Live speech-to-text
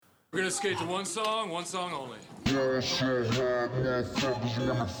We're gonna skate to one song only.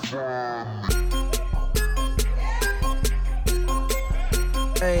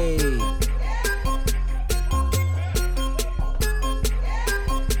 Hey.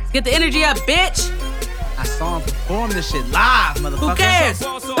 Get the energy up, bitch. I saw him perform this shit live, motherfucker. Who cares?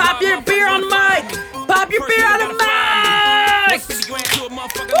 Pop your beer on the mic. Pop your beer on the mic.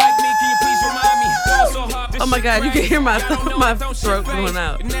 Oh my God, you can hear my throat going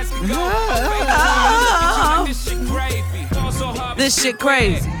out. Oh. This shit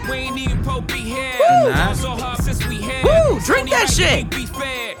crazy. Woo, drink that shit.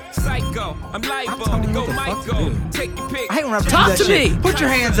 I hate when rappers do Talk that to shit. me. Put your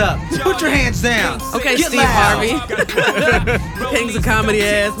hands up. Put your hands down. Okay, Get Steve loud. Harvey. King's a comedy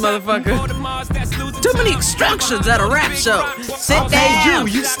ass motherfucker. Too many instructions at a rap show. Sit down.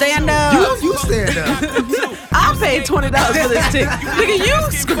 you stand up. You stand up. I paid $20 for this ticket. Nigga,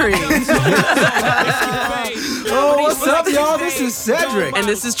 you scream. Oh, what's up, y'all? This is Cedric. And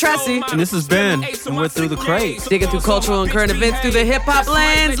this is Tressie. And this is Ben, and we're through the crates. Digging through cultural and current events through the hip-hop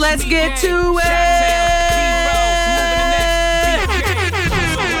lens. Let's get to it.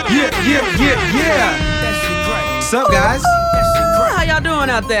 Yeah. What's up, guys? How y'all doing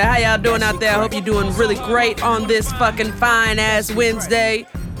out there? I hope you're doing really great on this fucking fine-ass Wednesday.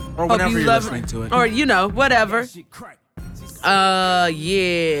 Or Hope whenever you you're love listening to it. Or, whatever.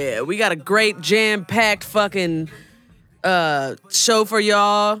 Yeah. We got a great jam-packed fucking show for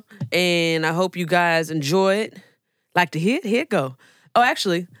y'all, and I hope you guys enjoy it. Like to hear it? Here it go. Oh,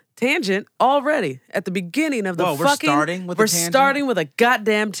 actually, tangent already at the beginning of the Whoa, we're fucking. starting with a we're tangent? starting with a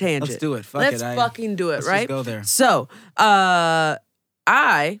goddamn tangent. Let's do it. Fuck Let's it. fucking do it, let's right? Just go there. So, I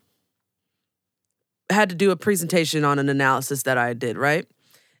had to do a presentation on an analysis that I did, right?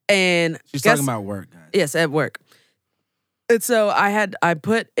 And She's guess- talking about work, guys. Yes, at work. And so I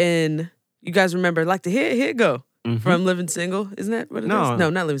put in, you guys remember, like the Here It Go from Living Single, isn't that what it is? No. No,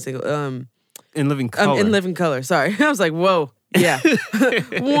 not Living Single. In Living Color. In Living Color, sorry. I was like, whoa, yeah.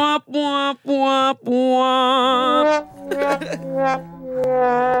 Womp, womp, womp, womp.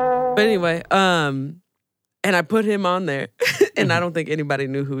 But anyway, and I put him on there, and I don't think anybody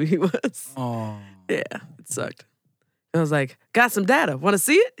knew who he was. Oh. Yeah, it sucked. I was like, got some data. Want to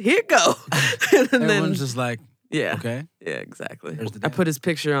see it? Here it go. And then, Everyone's just like, yeah. okay. Yeah, exactly. There's the I data. put his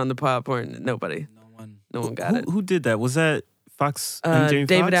picture on the PowerPoint. And no one got it. Who did that? Was that Fox and Jamie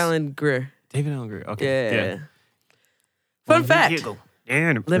David Foxx? Allen Greer. David Allen Greer. Okay. Yeah. Fun fact: Here you go.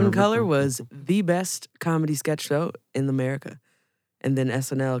 Yeah. Living Color was the best comedy sketch show in America, and then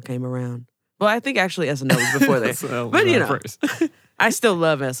SNL came around. Well, I think actually SNL was before that, SNL was but you know, first. I still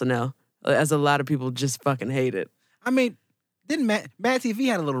love SNL, as a lot of people just fucking hate it. I mean, didn't Mad TV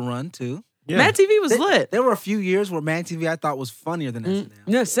had a little run, too? Yeah. Mad TV was lit. There were a few years where Mad TV I thought was funnier than SNL.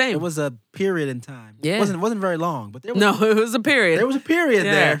 Yeah, same. It was a period in time. Yeah. It wasn't very long, but there was, No, it was a period. there was a period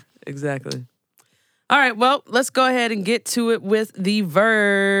Yeah, there. exactly. All right, well, let's go ahead and get to it with the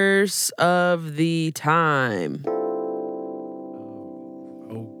verse of the time.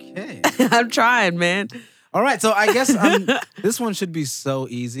 Okay. I'm trying, man. All right, so I guess this one should be so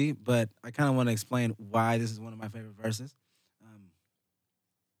easy, but I kind of want to explain why this is one of my favorite verses.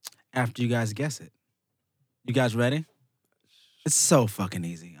 After you guys guess it. You guys ready? It's so fucking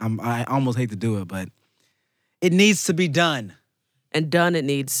easy. I almost hate to do it, but it needs to be done. And done it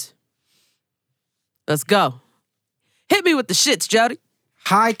needs. Let's go. Hit me with the shits, Jody.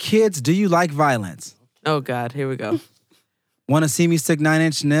 Hi, kids. Do you like violence? Oh, God. Here we go. Want to see me stick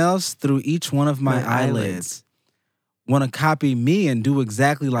 9-inch nails through each one of my My eyelids? eyelids. Want to copy me and do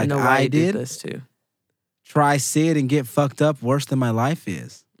exactly I like know why I you did? this, too. Try say it and get fucked up worse than my life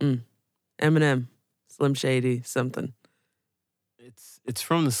is. Eminem, Slim Shady, something. It's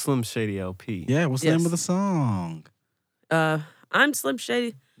from the Slim Shady LP. Yeah, what's the Yes. name of the song? I'm Slim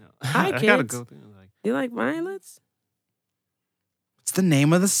Shady. No. Hi, I gotta kids. go through like. You like violets? What's the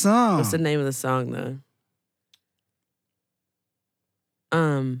name of the song? What's the name of the song, though?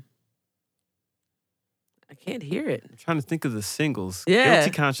 I can't hear it. I'm trying to think of the singles. Yeah.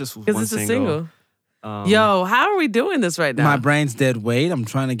 Guilty Conscious was Because one it's a single. single. Yo, how are we doing this right now? My brain's dead weight. I'm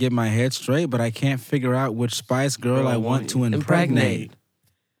trying to get my head straight, but I can't figure out which Spice Girl I want to impregnate.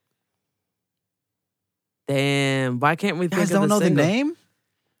 Damn, why can't we You think guys of don't the know the single? name?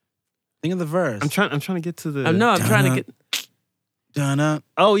 Think of the verse. I'm trying to get to the. No, I'm trying to get. Dun-up.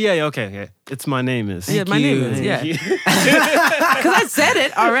 Oh yeah, okay, yeah. It's My Name Is. Yeah, my name is. Yeah, You, because I said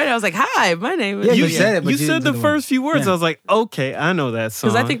it already. I was like, "Hi, my name is." Yeah, you you said it, but you you said didn't the do the first few words. Yeah. I was like, okay, I know that song.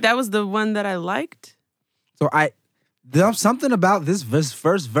 Because I think that was the one that I liked. So there's something about this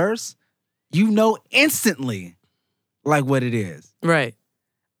first verse, you know instantly like what it is. Right.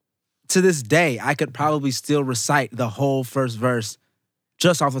 to this day, I could probably still recite the whole first verse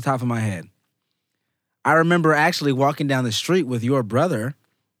just off the top of my head. I remember actually walking down the street with your brother,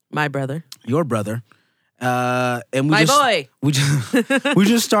 My brother. and we My boy. we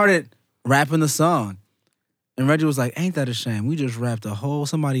just started rapping the song. And Reggie was like, "Ain't that a shame? We just rapped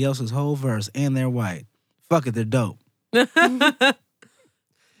somebody else's whole verse, and they're white. Fuck it, they're dope." My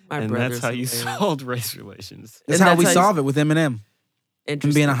And brother's that's how you hilarious. solved race relations. That's And how that's we how you- solve it with Eminem and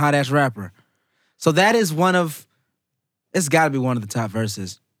Interesting. being a hot ass rapper. So that is it's got to be one of the top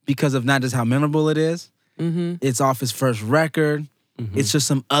verses because of not just how memorable it is. Mm-hmm. It's off his first record. It's just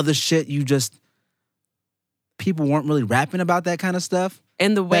some other shit people weren't really rapping about that kind of stuff.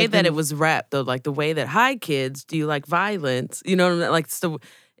 And the way Back that then- it was rapped, though, like the way that, "Hi kids, do you like violence?" You know what I mean? Like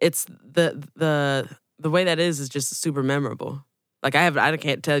it's the way that is just super memorable. Like I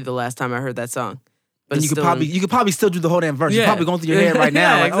can't tell you the last time I heard that song. But And it's you could still probably still do the whole damn verse. You're Yeah. probably going through your head right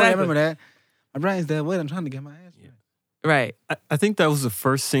now. Yeah, like, oh, yeah, I exactly. remember that. My brain's dead. Wait, I'm trying to get my ass. right. I think that was the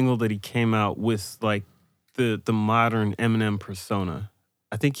first single that he came out with, like the modern Eminem persona.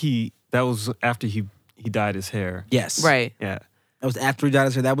 I think that was after he dyed his hair. Yes. Right. Yeah. That was after he died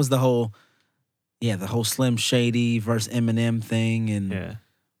his hair. That was the whole Slim Shady versus Eminem thing and Yeah.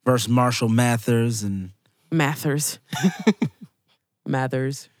 versus Marshall Mathers and Mathers.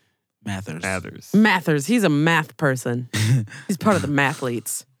 Mathers. Mathers. He's a math person. He's part of the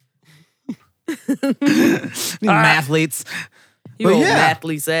mathletes. mathletes. You But old yeah.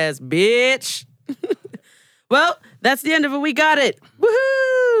 mathletes ass bitch. Well, that's the end of it. We got it.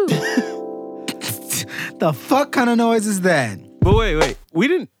 Woohoo! The fuck kind of noise is that? But wait. We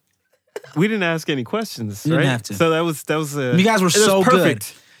didn't ask any questions, You right? didn't have to. So that was You guys were it was so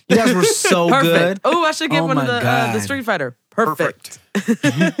perfect. good. You guys were so good. Perfect. Oh, I should get Oh one of my the God. Street Fighter. Perfect.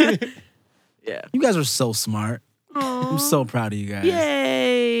 Yeah. You guys are so smart. I'm so proud of you guys.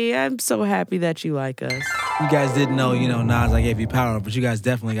 Yay! I'm so happy that you like us. You guys didn't know, Nas, I gave you power, but you guys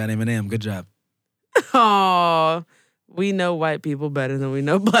definitely got Eminem. Good job. Aw, we know white people better than we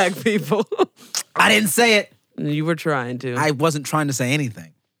know black people. I didn't say it. You were trying to. I wasn't trying to say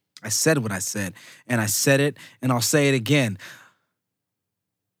anything. I said what I said, and I said it, and I'll say it again.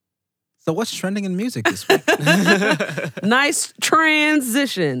 So what's trending in music this week? Nice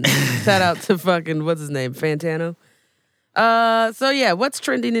transition. Shout out to fucking what's his name, Fantano. So yeah, what's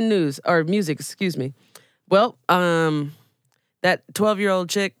trending in news or music? Excuse me. Well, that 12-year-old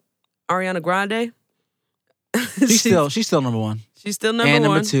chick, Ariana Grande. She's still number one. She's still number and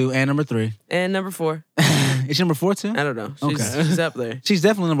one. number two, and number three. And number 4. Is she number 4 too? I don't know. Okay. She's up there. She's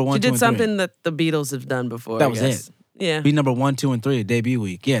definitely number 1, She 2, did and something that the Beatles have done before. That I was guess. it. Yeah. 3. Be number 1, 2, and 3 at debut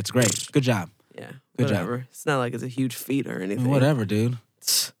week. Yeah, it's great. Good job. Yeah. Good job. Whatever. It's not like it's a huge feat or anything. Whatever, dude.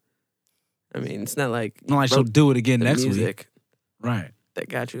 I mean, it's not like Not like she'll do it again the next music week. Right. that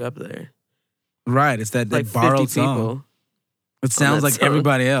got you up there. Right. It's that Like borrowed 50 song. people. It sounds that like song.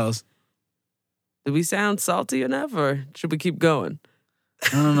 everybody else. Do we sound salty enough, or should we keep going?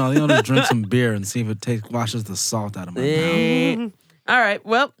 I don't know. I'll just drink some beer and see if it washes the salt out of my mouth. Eh. All right.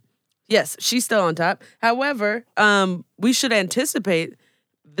 Well, yes, she's still on top. However, we should anticipate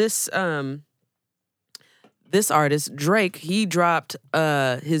this this artist, Drake. He dropped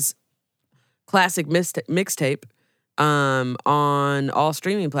his classic mixtape on all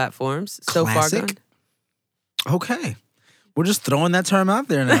streaming platforms. So far Classic? gone. Okay. We're just throwing that term out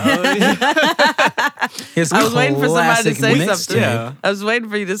there now. His I was waiting for somebody to classic say mixtape. something. Yeah. I was waiting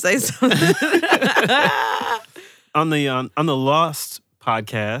for you to say something. On the Lost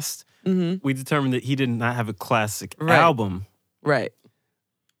podcast, we determined that he did not have a classic Right. album. Right.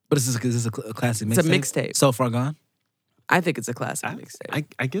 But is this a classic mixtape? It's a mixtape. So far gone? I think it's a classic mixtape.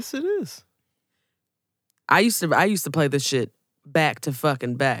 I guess it is. I used to play this shit back to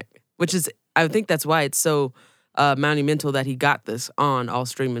fucking back, which is I think that's why it's so monumental that he got this on all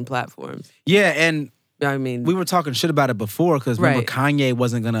streaming platforms. Yeah, and I mean, we were talking shit about it before because remember Right. Kanye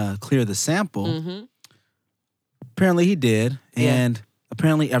wasn't going to clear the sample. mhm. Apparently he did. Yeah. And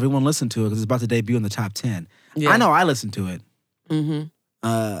apparently everyone listened to it because it's about to debut in the top 10. Yeah. I know I listened to it. Mm-hmm.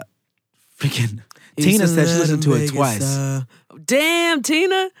 Freaking Tina said she listened to it twice. Damn,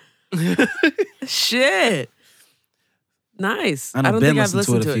 Tina. Shit. Nice. I know don't Ben think I've listened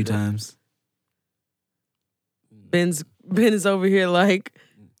to listened it a few yet. times. Ben is over here like,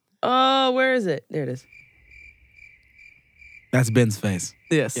 oh, where is it? There it is. That's Ben's face.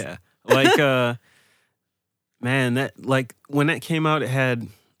 Yes. Yeah. Like man, that like when that came out, it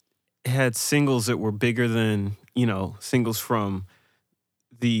had singles that were bigger than, singles from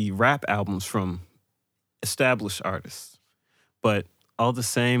the rap albums from established artists. But all the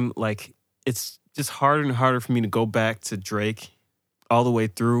same, like it's just harder and harder for me to go back to Drake. all the way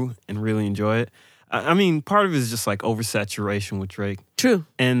through and really enjoy it. I mean, part of it is just like oversaturation with Drake. True.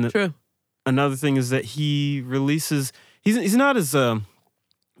 And True. another thing is that he releases. He's not as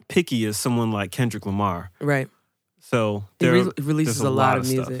picky as someone like Kendrick Lamar. Right. So He there, releases there's a lot of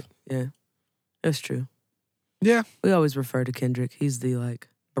stuff. music. Yeah. That's true. Yeah. We always refer to Kendrick. He's the like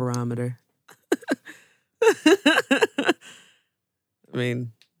barometer. I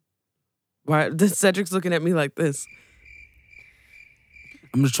mean, why Cedric's looking at me like this?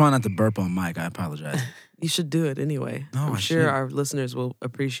 I'm just trying not to burp on mic. I apologize. You should do it anyway. No, I'm I sure should. our listeners will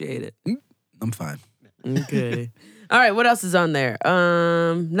appreciate it. I'm fine. Okay. All right, what else is on there?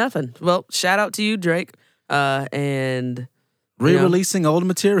 Nothing. Well, shout out to you, Drake. And Re-releasing old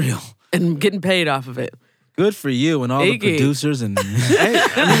material. and getting paid off of it. Good for you and all the Iggy. producers and.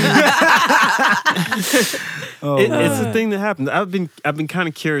 Oh, It's a thing that happens. I've been kind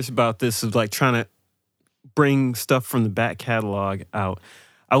of curious about this, of like trying to bring stuff from the back catalog out.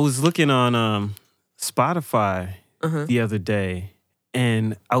 I was looking on Spotify the other day,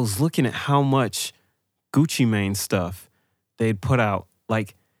 and I was looking at how much Gucci Mane stuff they'd put out.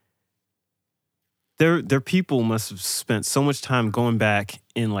 Like, their people must have spent so much time going back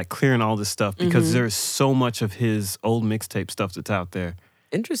and like clearing all this stuff because there's so much of his old mixtape stuff that's out there.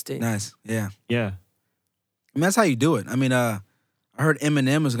 Interesting. nice. Yeah. Yeah. I mean, that's how you do it. I mean, I heard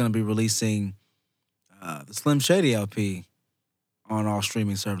Eminem is going to be releasing the Slim Shady LP on all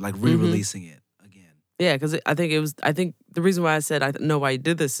streaming services, like re-releasing it again. Yeah, because I think the reason why I said I know why you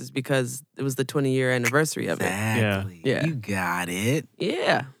did this is because it was the 20-year anniversary of it. Exactly. Yeah. You got it.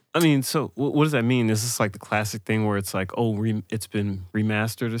 Yeah. I mean, so what does that mean? Is this like the classic thing where it's like, oh, it's been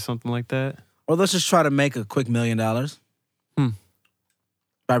remastered or something like that? Or let's just try to make a quick $1 million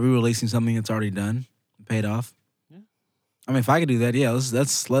by re-releasing something that's already done and paid off. Yeah. I mean, if I could do that, yeah,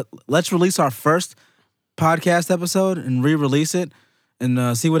 let's release our first podcast episode and re-release it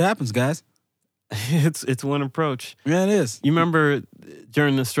and see what happens, guys. It's one approach. Yeah, it is. You remember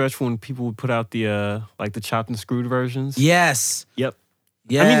during the stretch when people would put out the like the chopped and screwed versions? Yes. Yep.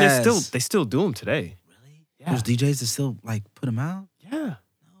 Yes. I mean, they still do them today. Really? Yeah. There's DJs that still like put them out. Yeah.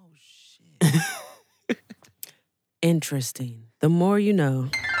 Oh shit. Interesting. The more you know.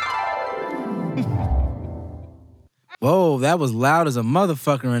 Whoa, that was loud as a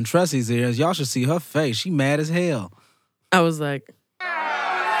motherfucker in Tressy's ears. Y'all should see her face. She mad as hell. I was like, It's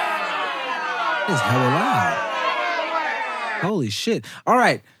hella loud. Holy shit. All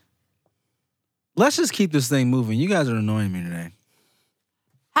right. Let's just keep this thing moving. You guys are annoying me today.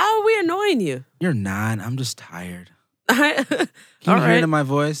 how are we annoying you? You're not. I'm just tired. All Can you hear it right. in my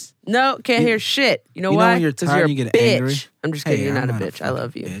voice? No, can't hear shit. You know you know why? when you're 'Cause tired you're and you a get bitch. angry? I'm just kidding. Hey, You're I'm not a not a bitch. I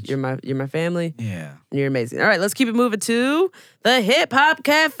love you. bitch. You're my family. Yeah. And you're amazing. All right, let's keep it moving to the Hip Hop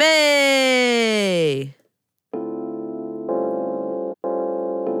Cafe.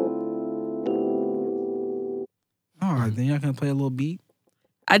 All right, then y'all gonna play a little beat?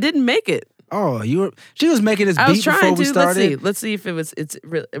 I didn't make it. Oh, she was making this I was beat trying before we to. started. Let's see if it's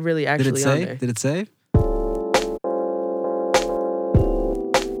really Did actually it on save? there. Did it save?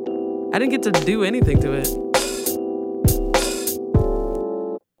 I didn't get to do anything to it.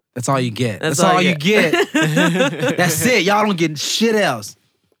 That's all you get. That's That's all all you you get. That's it. Y'all don't get shit else.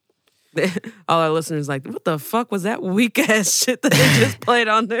 All our listeners like, what the fuck was that weak ass shit that they just played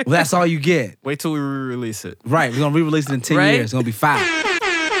on there? Well, that's all you get. Wait till we re-release it. Right. We're gonna re-release it in 10 Right? years. It's gonna be 5.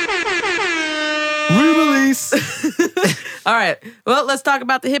 Re-release. All right. Well, let's talk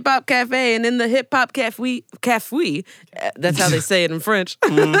about the Hip Hop Cafe. And in the Hip Hop Cafe, that's how they say it in French.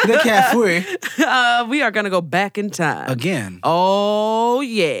 The cafe We are going to go back in time. again. Oh,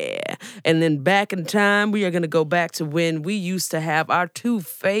 yeah. And then back in time, we are going to go back to when we used to have our two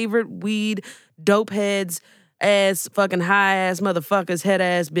favorite weed dope heads, ass fucking high ass motherfuckers, head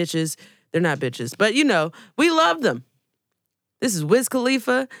ass bitches. They're not bitches, but you know, we love them. This is Wiz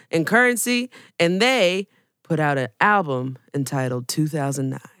Khalifa and Currency, and they put out an album entitled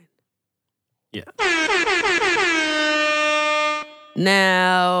 2009. Yeah.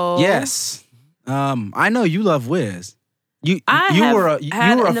 Now, Yes. I know you love Wiz. You I were have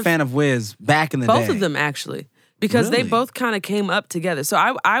had a fan of Wiz back in the day. both of them actually, because they Really? both kind of came up together. So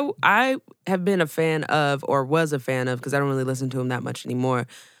I have been a fan of, or was a fan of, because I don't really listen to him that much anymore,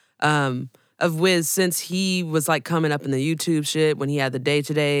 of Wiz since he was like coming up in the YouTube shit, when he had the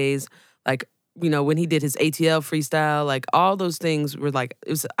day-to-days, like, you know, when he did his ATL freestyle, like all those things were like,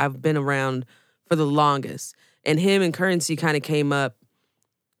 I've been around for the longest. And him and Currency kind of came up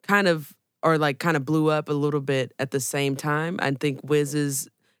kind of blew up a little bit at the same time. I think Wiz's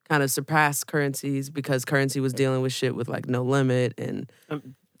kind of surpassed Currency's because Currency was dealing with shit with like No Limit and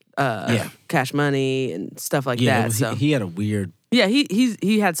Yeah. Cash Money and stuff like Yeah, that. So he had a weird Yeah,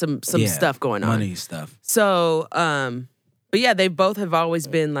 he had some Yeah, stuff going on. money stuff. So, but yeah, they both have always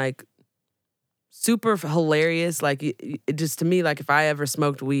been like super hilarious. Like it just to me, like if I ever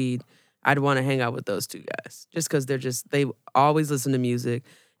smoked weed, I'd want to hang out with those two guys just because they always listen to music.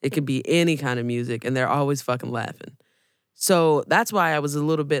 It can be any kind of music, and they're always fucking laughing. So that's why I was a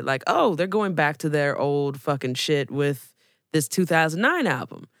little bit like, oh, they're going back to their old fucking shit with this 2009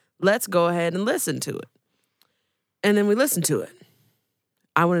 album. Let's go ahead and listen to it. And then we listened to it.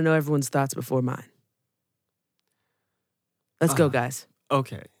 I want to know everyone's thoughts before mine. Let's go, guys.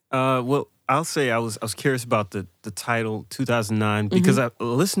 Okay. Well, I'll say I was curious about the title 2009 because I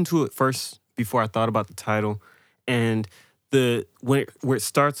listened to it first before I thought about the title, and where it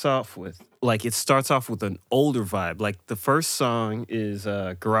starts off with an older vibe. Like the first song is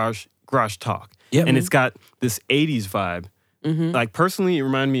Garage Talk, and it's got this 80s vibe. Like personally, it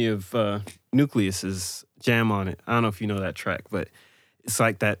reminded me of Nucleus's Jam on It. I don't know if you know that track, but it's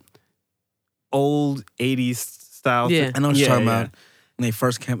like that old 80s style. Yeah. I know what you're talking about. When they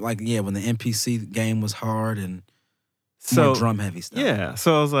first came, like, when the MPC game was hard and more drum heavy stuff. Yeah.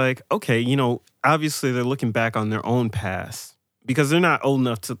 So I was like, okay, obviously they're looking back on their own past because they're not old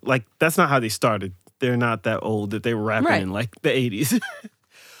enough to, like, that's not how they started. They're not that old that they were rapping in, like, the 80s.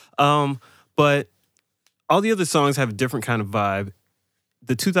 But all the other songs have a different kind of vibe.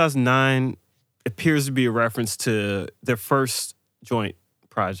 The 2009 appears to be a reference to their first joint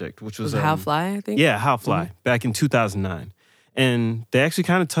project, which was How Fly, I think? Yeah, How Fly, back in 2009. And they actually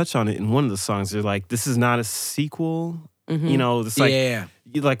kind of touch on it in one of the songs. They're like, this is not a sequel. It's like,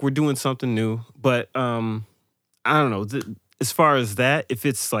 like we're doing something new. But I don't know. As far as that, if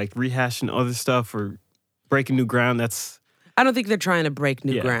it's like rehashing other stuff or breaking new ground, that's... I don't think they're trying to break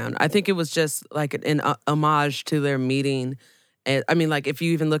new ground. I think it was just like an homage to their meeting. And I mean, like if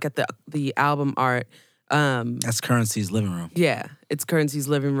you even look at the album art, that's Currency's living room. Yeah, it's Currency's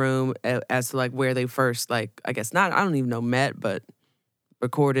living room as to like where they first I guess I don't even know, met, but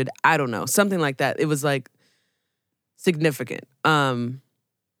recorded. I don't know, something like that. It was like significant. Yeah,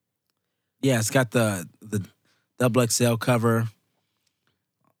 it's got the double XL cover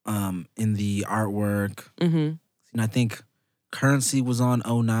in the artwork. And I think Currency was on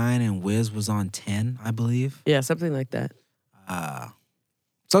 09 and Wiz was on 10, I believe. Yeah, something like that.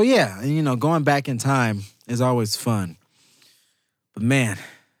 So yeah, going back in time is always fun. But man,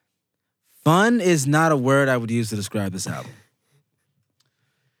 fun is not a word I would use to describe this album.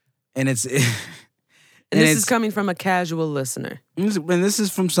 And it's this is coming from a casual listener. And this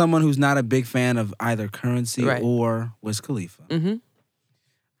is from someone who's not a big fan of either Currency or Wiz Khalifa.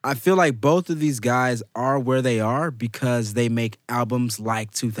 I feel like both of these guys are where they are because they make albums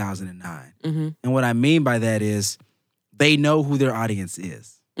like 2009. And what I mean by that is they know who their audience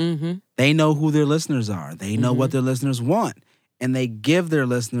is. They know who their listeners are. They know what their listeners want. And they give their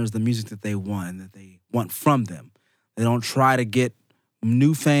listeners the music that they want and that they want from them. They don't try to get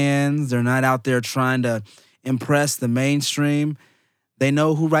new fans. They're not out there trying to impress the mainstream. They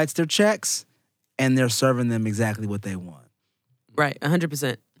know who writes their checks, and they're serving them exactly what they want. Right,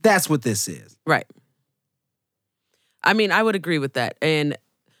 100%. That's what this is. Right. I mean, I would agree with that. And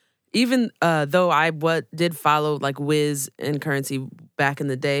even though I did follow like Wiz and Currency back in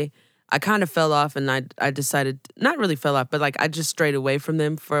the day, I kind of fell off and I decided, not really fell off, but like I just strayed away from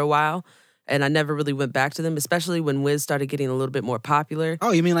them for a while. And I never really went back to them, especially when Wiz started getting a little bit more popular.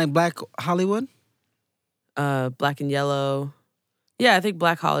 Oh, you mean like Black Hollywood? Black and Yellow. Yeah, I think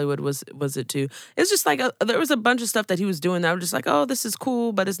Black Hollywood was it too. It's just like there was a bunch of stuff that he was doing that I was just like, oh, this is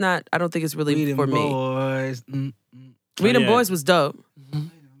cool, but it's not. I don't think it's really for me. Boys. Weed and Boys was dope.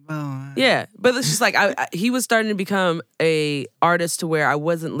 Yeah, but it's just like he was starting to become a artist to where I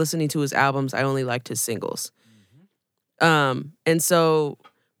wasn't listening to his albums. I only liked his singles. And so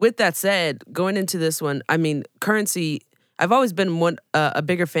with that said, going into this one, I mean, Currency. I've always been a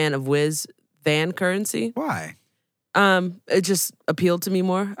bigger fan of Wiz than Currency. Why? It just appealed to me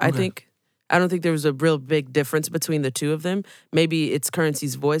more, I think. I don't think there was a real big difference between the two of them. Maybe it's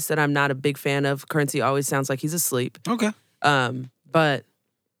Currency's voice that I'm not a big fan of. Currency always sounds like he's asleep. Okay. But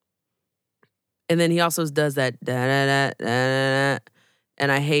and then he also does that da-da-da,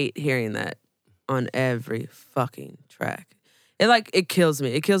 and I hate hearing that on every fucking track. It kills me.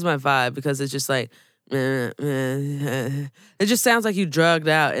 It kills my vibe because it's just like it just sounds like you drugged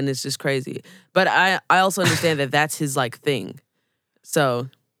out and it's just crazy. But I also understand that that's his like thing. So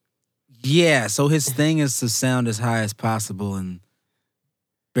yeah, so his thing is to sound as high as possible and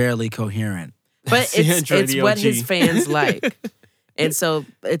barely coherent. But it's what his fans like. And so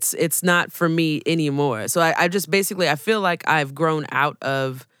it's not for me anymore. So I just basically I feel like I've grown out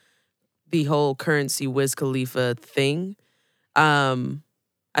of the whole Currency Wiz Khalifa thing.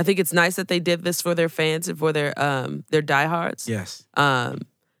 I think it's nice that they did this for their fans and for their diehards. Yes.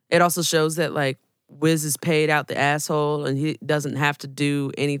 It also shows that like Wiz is paid out the asshole and he doesn't have to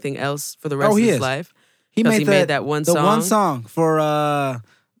do anything else for the rest of his life. He made that one song. The one song for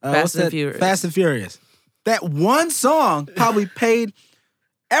Fast and Furious. Fast and Furious. That one song probably paid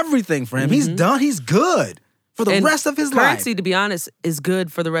everything for him. He's done. He's good for the rest of his life. Currency, to be honest, is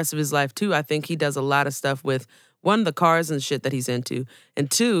good for the rest of his life too. I think he does a lot of stuff with one, the cars and shit that he's into, and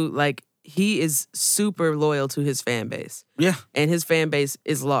two, like he is super loyal to his fan base. Yeah, and his fan base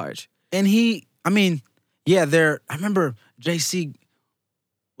is large. And I remember JC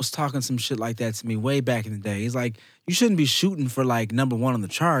was talking some shit like that to me way back in the day. He's like, you shouldn't be shooting for like number one on the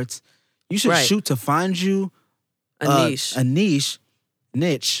charts. You should shoot to find you a niche. Find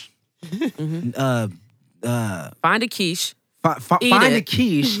a quiche. Find a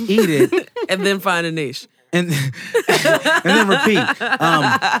quiche, eat it, and then find a niche. And then repeat.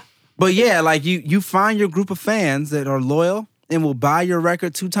 But yeah, like you find your group of fans that are loyal and will buy your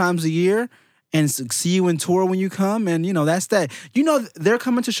record 2 times a year and see you in tour when you come, and that's that. They're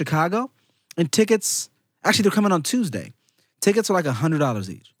coming to Chicago, and tickets. Actually, they're coming on Tuesday. Tickets are like $100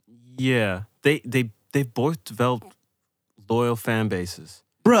 each. Yeah, they've both developed loyal fan bases.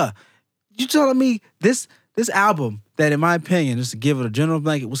 Bruh, you telling me this album that, in my opinion, just to give it a general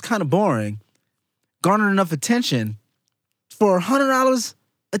blanket, was kind of boring, garnered enough attention for $100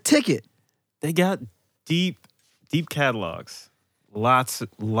 a ticket. They got deep catalogs. Lots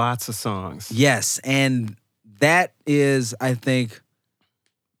of songs. Yes, and that is, I think,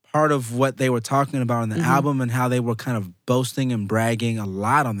 part of what they were talking about on the album and how they were kind of boasting and bragging a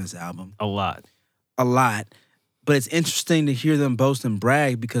lot on this album. A lot. But it's interesting to hear them boast and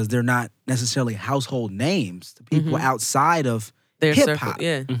brag because they're not necessarily household names to people outside of their hip-hop. Circle,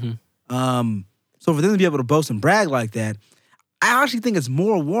 yeah. So for them to be able to boast and brag like that, I actually think it's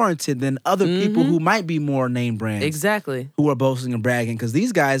more warranted than other people who might be more name brands. Exactly. Who are boasting and bragging, because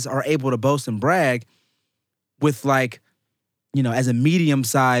these guys are able to boast and brag with like, as a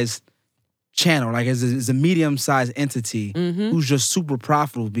medium-sized channel, like as a medium-sized entity who's just super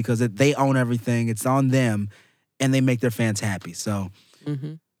profitable because they own everything. It's on them, and they make their fans happy. So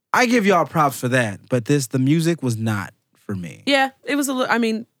I give y'all props for that, but the music was not for me. Yeah, it was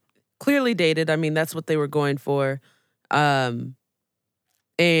clearly dated. I mean, that's what they were going for. And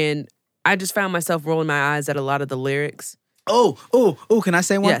I just found myself rolling my eyes at a lot of the lyrics. Oh, can I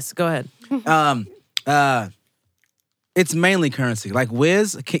say one? Yes, go ahead. It's mainly Currency. Like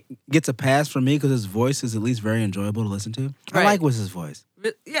Wiz gets a pass from me because his voice is at least very enjoyable to listen to. I like Wiz's voice.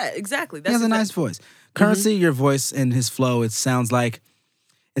 Yeah, exactly. He has a nice voice. Currency, your voice and his flow, it sounds like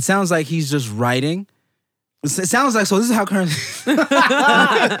he's just writing. It sounds like, so this is how Currency... All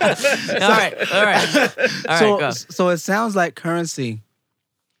right, go. So it sounds like Currency,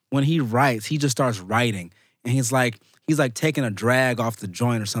 when he writes, he just starts writing. And he's like taking a drag off the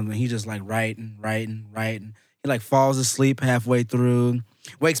joint or something. He's just like writing. He like falls asleep halfway through,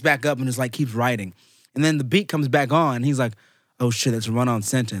 wakes back up and just like keeps writing. And then the beat comes back on and he's like, oh shit, it's a run-on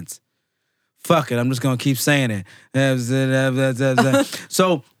sentence. Fuck it, I'm just gonna keep saying it.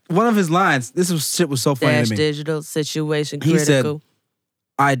 So one of his lines, shit was so funny to me. Digital situation critical. He said,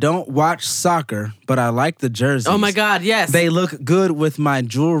 I don't watch soccer, but I like the jerseys. Oh my God, yes. They look good with my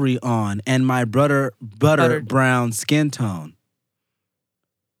jewelry on and my butter brown skin tone.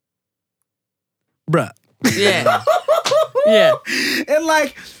 Bruh. Yeah. Yeah. And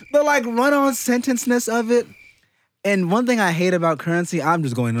like the run-on sentenceness of it. And one thing I hate about Currency, I'm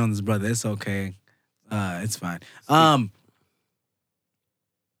just going in on this brother. It's okay. It's fine.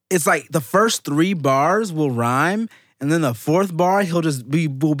 It's like the first 3 bars will rhyme, and then the 4th bar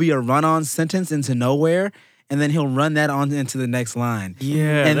will be a run-on sentence into nowhere, and then he'll run that on into the next line.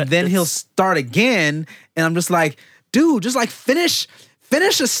 Yeah. And then he'll start again, and I'm just like, dude, just like finish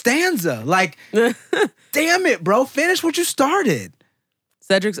a stanza. Like, damn it, bro. Finish what you started.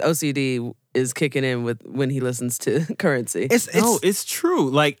 Cedric's OCD is kicking in when he listens to Currency. It's true.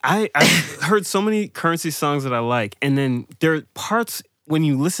 Like, I heard so many Currency songs that I like, and then there are parts when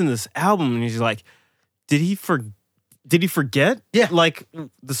you listen to this album and you're like, did he forget? Yeah. Like,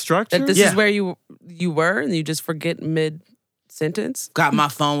 the structure? That this is where you were and you just forget mid-sentence? Got my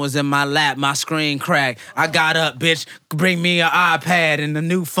phone was in my lap, my screen cracked. I got up, bitch, bring me an iPad and a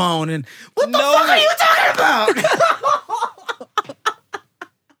new phone. And what the fuck are you talking about?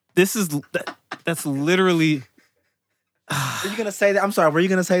 That's literally... Were you going to say that? I'm sorry, were you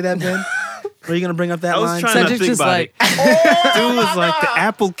going to say that, Ben? Were you going to bring up that line? I was trying to think about it. Dude was like, the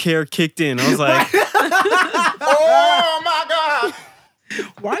Apple Care kicked in. I was like... Oh, my God.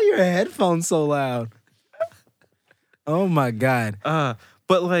 Why are your headphones so loud? Oh my God.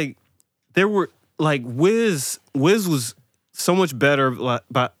 But like there were like Wiz was so much better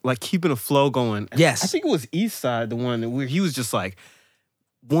like keeping a flow going. Yes. I think it was Eastside, the one where he was just like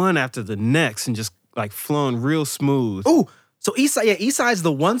one after the next and just like flowing real smooth. Ooh, so Eastside's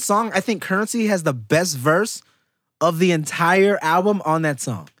the one song I think Currency has the best verse of the entire album on that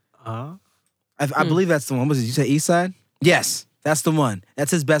song. I believe that's the one. Was it? You say Eastside? Yes, that's the one.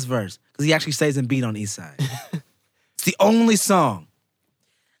 That's his best verse because he actually stays in beat on Eastside. It's the only song.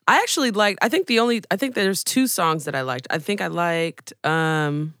 I actually liked. I think there's two songs that I liked. I think I liked.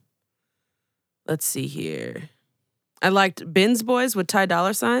 Let's see here. I liked Ben's Boys with Ty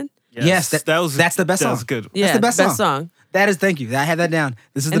Dolla $ign. Yes, that's the best song. That was good. Yeah, that's the best song. That is, thank you. I had that down.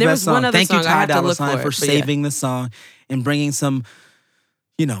 This is And the there best was one song. other Thank you, song. I Ty have to Dolla look $ign, for for it, but saving the song and bringing some,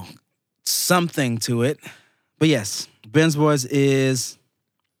 something to it. But yes, Ben's Boys is,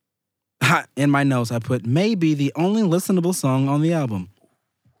 in my notes, I put maybe the only listenable song on the album.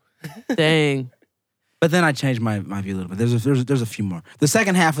 Dang. But then I changed my view a little bit. There's a few more. The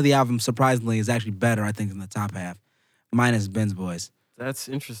second half of the album, surprisingly, is actually better, I think, than the top half. Minus Ben's Boys. That's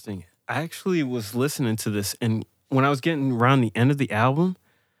interesting. I actually was listening to this, and when I was getting around the end of the album,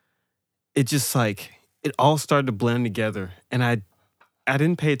 it just like it all started to blend together, and I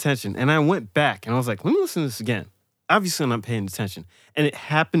didn't pay attention, and I went back and I was like, let me listen to this again. Obviously, I'm not paying attention, and it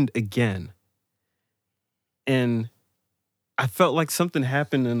happened again, and I felt like something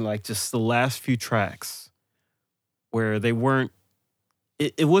happened in like just the last few tracks where they weren't.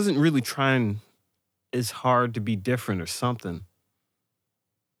 It wasn't really trying as hard to be different or something.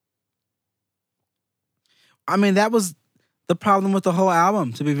 I mean, that was the problem with the whole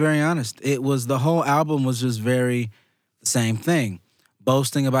album, to be very honest. The whole album was just very the same thing.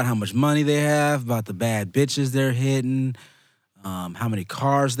 Boasting about how much money they have, about the bad bitches they're hitting, how many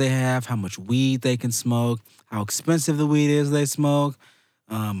cars they have, how much weed they can smoke, how expensive the weed is they smoke,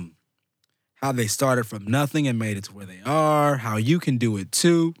 how they started from nothing and made it to where they are, how you can do it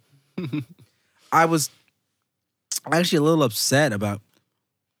too. I was actually a little upset about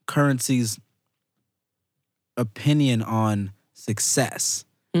Currency's opinion on success.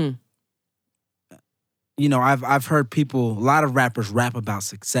 I've heard people, a lot of rappers rap about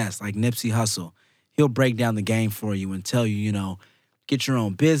success, like Nipsey Hussle. He'll break down the game for you and tell you, get your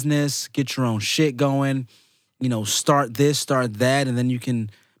own business, get your own shit going, start this, start that, and then you can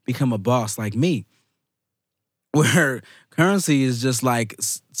become a boss like me. Where Currency is just like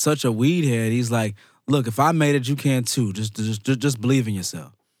such a weed head. He's like, look, if I made it, you can too. Just believe in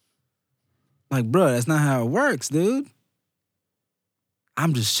yourself. Like, bro, that's not how it works, dude.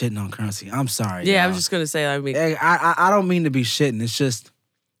 I'm just shitting on Currency. I'm sorry. Yeah, y'all. I was just gonna say. I mean, I don't mean to be shitting.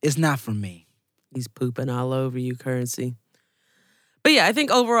 It's not for me. he's pooping all over you, Currency. But yeah, I think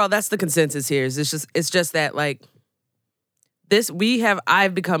overall that's the consensus here. It's just that like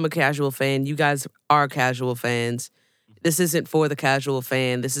I've become a casual fan. You guys are casual fans. This isn't for the casual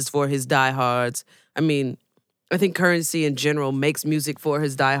fan. This is for his diehards. I mean, I think Currency in general makes music for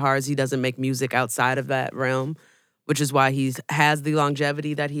his diehards. He doesn't make music outside of that realm, which is why he has the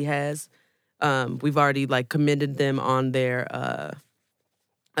longevity that he has. We've already like commended them on their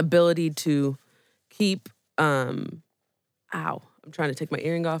ability to keep. I'm trying to take my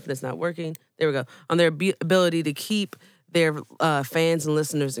earring off and it's not working. There we go. On their ability to keep their fans and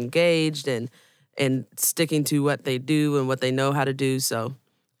listeners engaged and sticking to what they do and what they know how to do. So,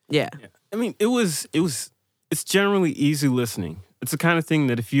 yeah. I mean, it's generally easy listening. It's the kind of thing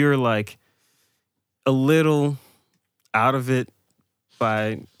that if you're like a little out of it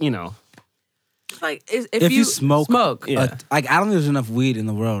by, Like if you smoke. Yeah. I don't think there's enough weed in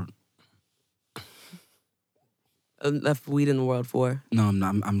the world. Enough weed in the world for? No, I'm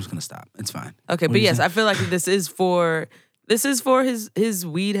not. I'm just gonna stop. It's fine. Okay, but yes, I feel like this is for his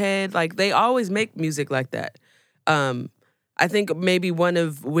weed head. Like they always make music like that. I think maybe one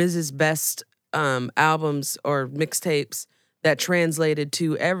of Wiz's best albums or mixtapes that translated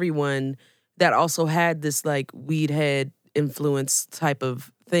to everyone that also had this like weed head influence type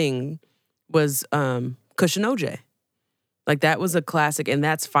of thing was Cushion OJ. Like that was a classic, and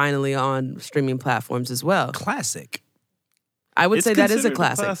that's finally on streaming platforms as well. Classic. I would It's say that is a considered a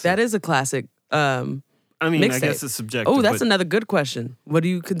classic. classic. That is a classic. I mean, Mixtape. I guess it's subjective. Oh, that's but another good question. What do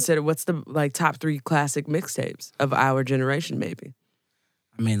you consider? What's the like top 3 classic mixtapes of our generation? Maybe.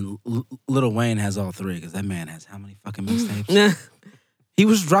 I mean, Lil Wayne has all 3 because that man has how many fucking mixtapes? He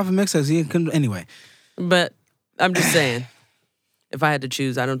was dropping mixtapes. He couldn't anyway. But I'm just saying, if I had to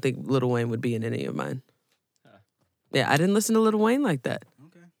choose, I don't think Lil Wayne would be in any of mine. Yeah, I didn't listen to Lil Wayne like that.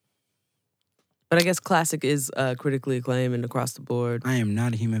 Okay. But I guess classic is critically acclaimed and across the board. I am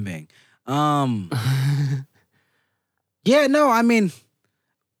not a human being. Yeah, no, I mean,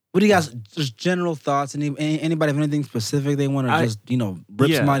 what do you guys, just general thoughts? Anybody have anything specific they want to just,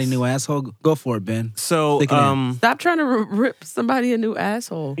 rip somebody new asshole? Go for it, Ben. So, stop trying to rip somebody a new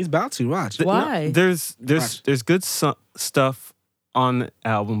asshole. He's about to, watch. Why? No, there's good stuff on the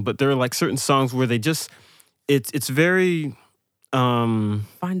album, but there are like certain songs where they just, it's very...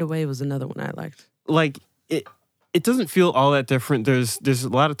 Find a Way was another one I liked. Like, it doesn't feel all that different. There's a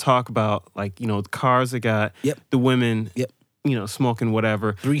lot of talk about, like, the cars they got, the women, smoking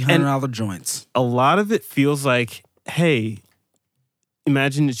whatever. $300 joints. A lot of it feels like, hey,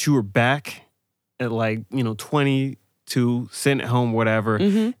 imagine that you were back at like, 22, sitting at home, whatever,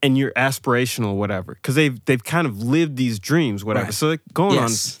 and you're aspirational, whatever. Because they've kind of lived these dreams, whatever. Right. So like going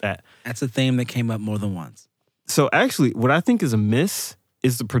on that. That's a theme that came up more than once. So actually, what I think is a miss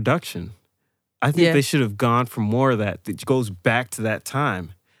is the production. I think they should have gone for more of that. That goes back to that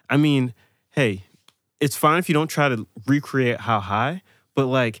time. I mean, hey, it's fine if you don't try to recreate How High, but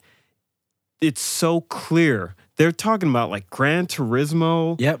like, it's so clear. They're talking about like Gran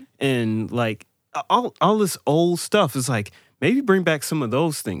Turismo, and like all this old stuff. Is like, maybe bring back some of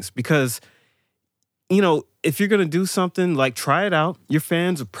those things because, if you're gonna do something, like try it out. Your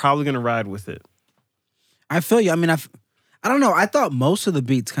fans are probably gonna ride with it. I feel you. I mean, I don't know. I thought most of the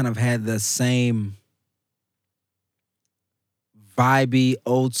beats kind of had the same vibey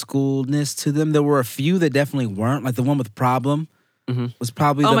old schoolness to them. There were a few that definitely weren't. Like the one with Problem was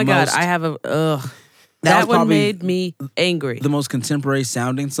probably the most. Oh my God, I have a that one made me angry. The most contemporary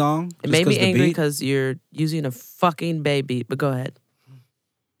sounding song. It made me angry because you're using a fucking baby. But go ahead.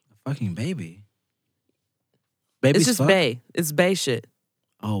 A fucking baby. Baby's it's just Bay. It's Bay shit.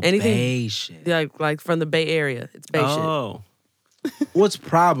 Oh, anything, Bay shit. Like from the Bay Area. It's Bay shit. Oh. What's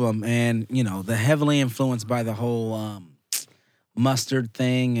Problem? And, the heavily influenced by the whole Mustard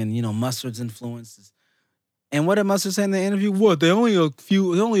thing and, Mustard's influences. And what did Mustard say in the interview? What? They're only a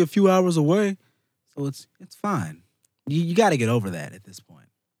few hours away. So it's fine. You got to get over that at this point.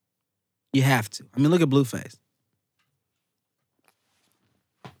 You have to. I mean, look at Blueface.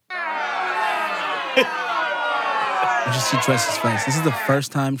 You just see Tressy's face. This is the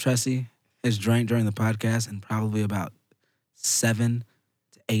first time Tressy has drank during the podcast in probably about 7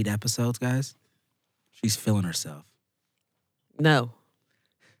 to 8 episodes, guys. She's feeling herself. No.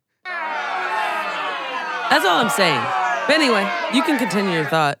 That's all I'm saying. But anyway, you can continue your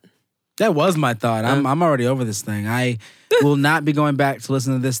thought. That was my thought. I'm already over this thing. I will not be going back to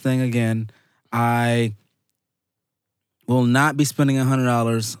listen to this thing again. I will not be spending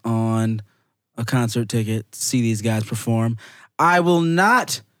 $100 on a concert ticket to see these guys perform. I will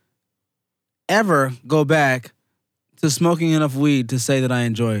not ever go back to smoking enough weed to say that I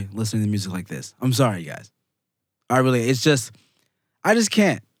enjoy listening to music like this. I'm sorry, guys. I just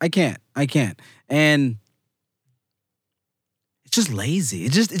can't. I can't. And it's just lazy.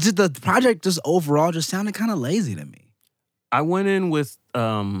 It's just the project just overall just sounded kind of lazy to me. I went in with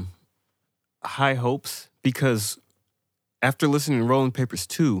high hopes because after listening to Rolling Papers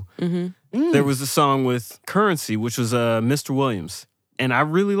 2, there was a song with Currency, which was Mr. Williams. And I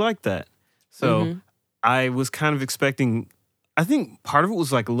really liked that. So I was kind of expecting, I think part of it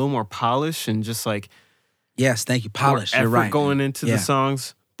was like a little more polish and just like... Yes, thank you. Polish, you're right. Going into the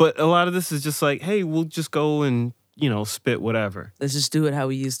songs. But a lot of this is just like, hey, we'll just go and, spit whatever. Let's just do it how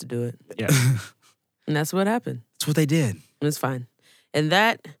we used to do it. Yeah. And that's what happened. That's what they did. It's fine. And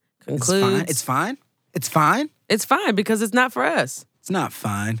that concludes... It's fine? It's fine? It's fine because it's not for us. It's not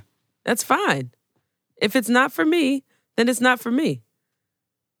fine. That's fine. If it's not for me, then it's not for me.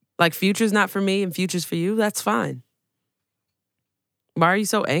 Like Future's not for me and Future's for you, that's fine. Why are you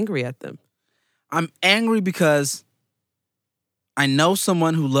so angry at them? I'm angry because I know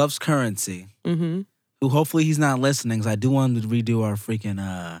someone who loves Currency, who hopefully he's not listening because I do want him to redo our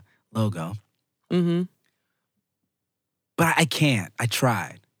freaking logo. But I can't. I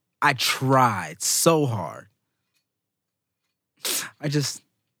tried so hard. I just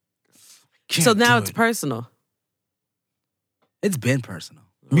can't. So now it's personal. It's been personal.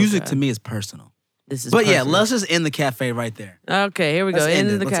 Okay. Music to me is personal. This is But personal. yeah, let's just end the cafe right there. Okay, here we go. End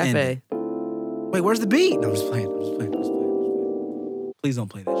the cafe. Wait, where's the beat? No, I'm just playing. Please don't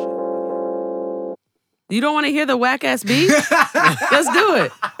play that shit. You don't want to hear the whack ass beat? Let's do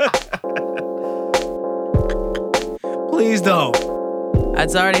it. Please don't.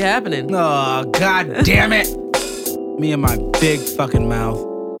 It's already happening. Oh, God damn it. Me and my big fucking mouth.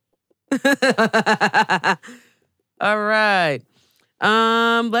 All right.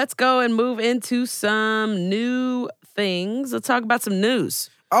 Let's go and move into some new things. Let's talk about some news.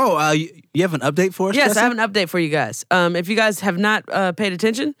 Oh, you have an update for us? Yes, Jesse? I have an update for you guys. If you guys have not paid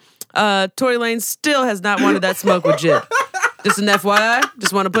attention, Tory Lanez still has not wanted that smoke with Jid. Just an FYI.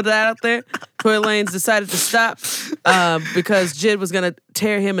 Just want to put that out there. Tory Lanez decided to stop because Jid was going to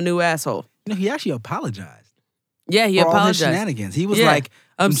tear him a new asshole. You know, he actually apologized. Yeah, he for all his apologized. shenanigans. He was like,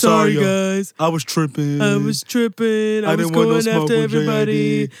 I'm sorry, guys. I was tripping. I was tripping. I was didn't want no going smoke after with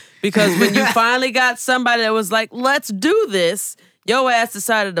everybody. JID. Because when you finally got somebody that was like, let's do this, your ass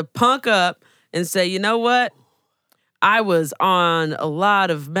decided to punk up and say, you know what? I was on a lot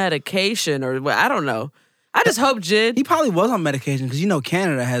of medication or I don't know. I just hope Jid. He probably was on medication because, you know,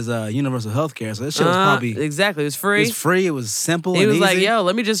 Canada has universal health care. So this shit was probably. Exactly. It was free. It was free. It was simple. He and was easy. like, yo,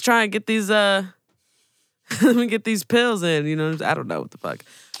 let me just try and get these let me get these pills in, you know. I don't know what the fuck.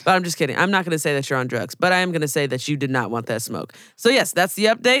 But I'm just kidding. I'm not gonna say that you're on drugs, but I am gonna say that you did not want that smoke. So yes, that's the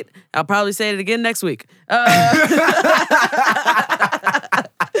update. I'll probably say it again next week.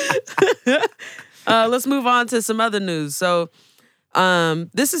 Let's move on to some other news. So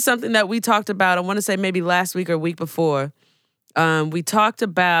this is something that we talked about, I want to say maybe last week or week before. We talked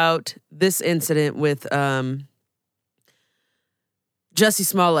about this incident with Jussie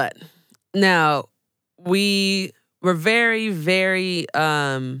Smollett. Now, we were very, very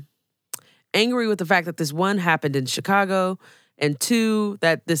angry with the fact that this, one, happened in Chicago, and two,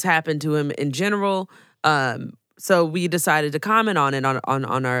 that this happened to him in general. So we decided to comment on it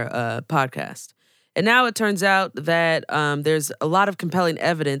on our podcast. And now it turns out that there's a lot of compelling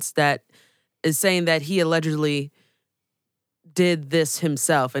evidence that is saying that he allegedly did this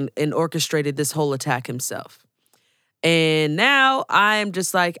himself and orchestrated this whole attack himself. And now I'm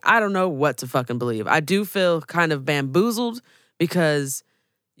just like, I don't know what to fucking believe. I do feel kind of bamboozled because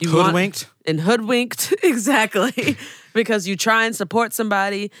you hoodwinked. Hoodwinked, exactly. Because you try and support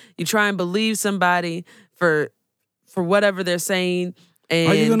somebody, you try and believe somebody for whatever they're saying. And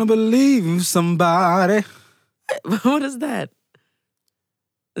are you gonna believe somebody? What is that?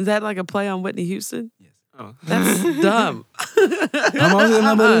 Is that like a play on Whitney Houston? Yes. Oh. That's dumb. I'm only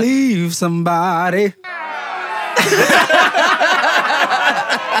gonna believe somebody.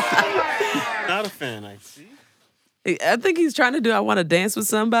 Not a fan, I see. I think he's trying to do I Want to Dance with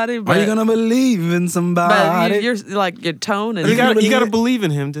Somebody. But, Are you gonna believe in somebody? but you're like your tone and You gotta believe in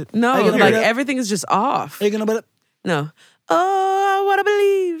him. no, Are you gonna like believe- everything is just off. Are you gonna believe? No. Oh, I want to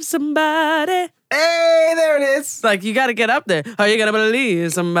believe somebody. Hey, there it is. Like you got to get up there. Are you gonna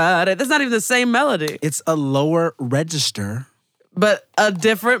believe somebody? That's not even the same melody, It's a lower register. but a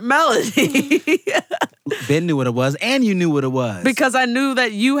different melody. Ben knew what it was, and you knew what it was. Because I knew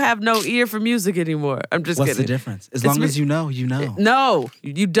that you have no ear for music anymore. I'm just What's kidding. the difference? As long as you know, you know. No,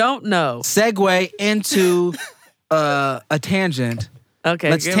 you don't know. Segue into a tangent. Okay,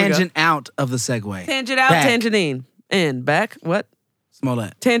 Let's here we go. tangent out of the segue. Tangent out, Back. tangerine. In, back, what?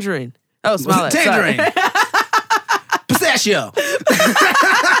 Smollett. Tangerine. Oh, Smollett. Tangerine. Sorry. Pistachio.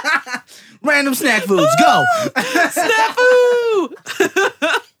 Random snack foods. Go. Snafu!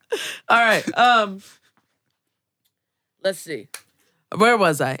 All right. Let's see. Where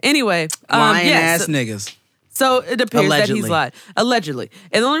was I? Anyway. Lying yes. ass niggas. So it appears that Allegedly. he's lied. Allegedly.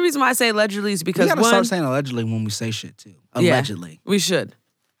 And the only reason why I say allegedly is We because gotta one, start saying allegedly when we say shit too. yeah, Allegedly. we should.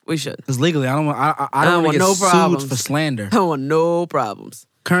 We should. Because legally, I don't want. I I don't don't want to want get no sued problems. for slander. I don't want no problems.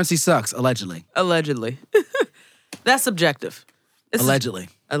 Currency sucks. Allegedly. Allegedly. That's subjective. It's Allegedly.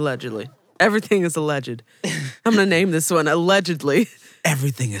 Allegedly. Everything is alleged. I'm going to name this one Allegedly.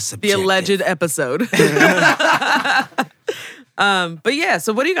 Everything is The subjective. alleged episode. But yeah,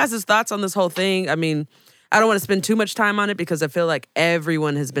 so what are you guys' thoughts on this whole thing? I mean, I don't want to spend too much time on it because I feel like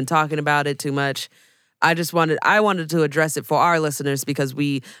everyone has been talking about it too much. I wanted to address it for our listeners because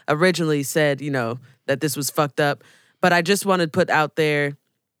we originally said, you know, that this was fucked up. But I just wanted to put out there,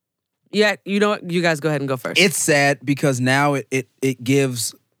 yeah, you know what? You guys go ahead and go first. It's sad because now it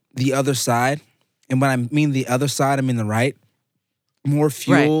gives the other side, and when I mean the other side, I mean the right, more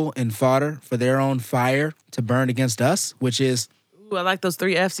fuel and fodder for their own fire to burn against us, which is Ooh, I like those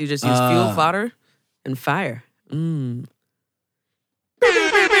 3 F's you just used. Fuel, fodder, and fire. thanks.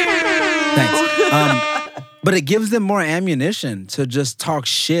 But it gives them more ammunition to just talk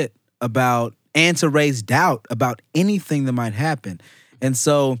shit about and to raise doubt about anything that might happen. And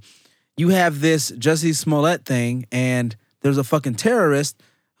so you have this Jussie Smollett thing, and there's a fucking terrorist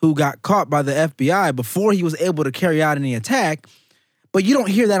who got caught by the FBI before he was able to carry out any attack. But you don't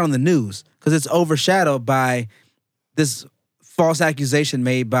hear that on the news because it's overshadowed by this false accusation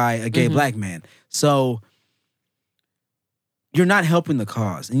made by a gay black man. So you're not helping the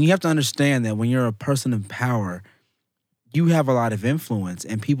cause. And you have to understand that when you're a person in power, you have a lot of influence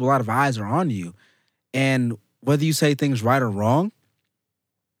and a lot of eyes are on you. And whether you say things right or wrong,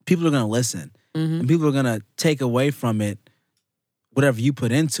 people are going to listen. And people are going to take away from it whatever you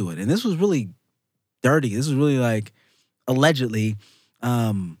put into it. And this was really dirty. This was really like allegedly.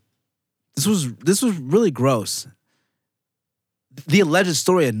 This was really gross. The alleged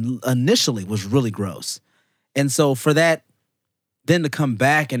story initially was really gross. And so for that then to come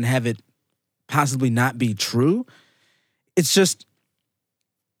back and have it possibly not be true, it's just,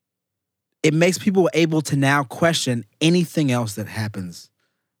 it makes people able to now question anything else that happens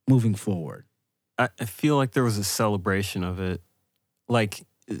moving forward. I feel like there was a celebration of it. Like,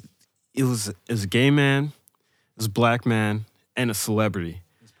 it was a gay man, it was a black man, and a celebrity.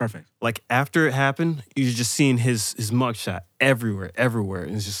 It's perfect. Like, after it happened, you're just seeing his mugshot everywhere.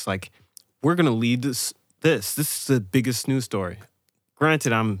 And it's just like, we're going to lead this. This is the biggest news story.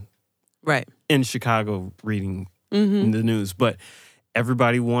 Granted, I'm in Chicago reading the news, but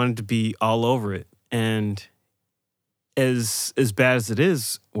everybody wanted to be all over it. And as bad as it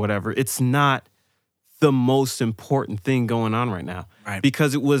is, whatever, it's not the most important thing going on right now. Right.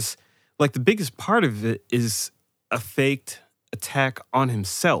 Because it was, like, the biggest part of it is a faked attack on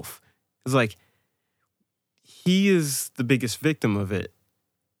himself. It's like, he is the biggest victim of it.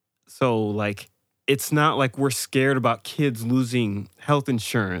 So, like, it's not like we're scared about kids losing health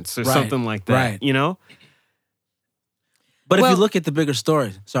insurance or something like that, you know? But if you look at the bigger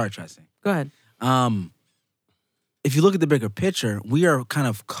story, sorry, Tracy. Go ahead. If you look at the bigger picture, we are kind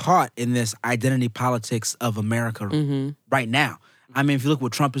of caught in this identity politics of America right now. I mean, if you look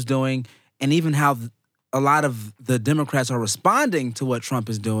what Trump is doing, and even how a lot of the Democrats are responding to what Trump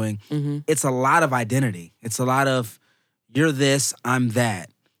is doing, it's a lot of identity. It's a lot of, you're this, I'm that.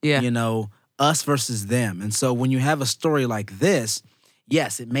 Yeah. You know, us versus them. And so when you have a story like this,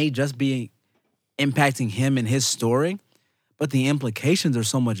 yes, it may just be impacting him and his story, but the implications are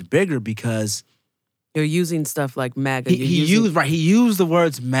so much bigger because you're using stuff like MAGA. He used the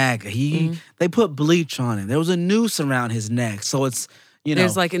words MAGA. They put bleach on it. There was a noose around his neck. So it's, you know,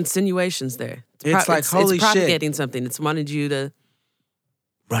 there's like insinuations there. It's like, holy it's propagating shit. something. It's wanted you to.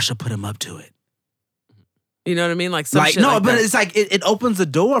 Russia put him up to it. You know what I mean? Like, some like shit no, like but that. it's like it opens the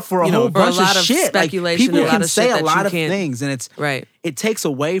door for a whole bunch a lot of shit. Speculation, like, people a lot can of say shit a that lot you of can't, things, and it takes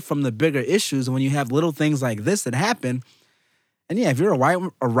away from the bigger issues. And when you have little things like this that happen, and if you're a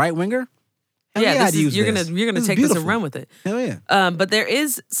right winger, you're gonna take this and run with it. Hell yeah. But there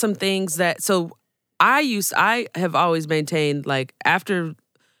is some things that I have always maintained, like, after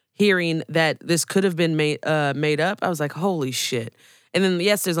hearing that this could have been made up, I was like, holy shit. And then,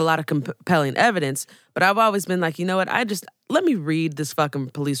 yes, there's a lot of compelling evidence, but I've always been like, you know what? Let me read this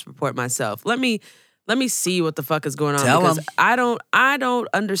fucking police report myself. Let me see what the fuck is going on. Tell 'em. I don't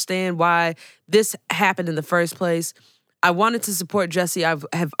understand why this happened in the first place. I wanted to support Jesse. I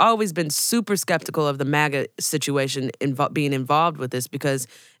have always been super skeptical of the MAGA situation being involved with this, because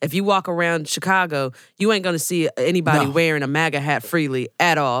if you walk around Chicago, you ain't going to see anybody wearing a MAGA hat freely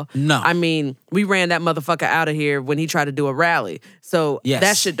at all. No. I mean, we ran that motherfucker out of here when he tried to do a rally. So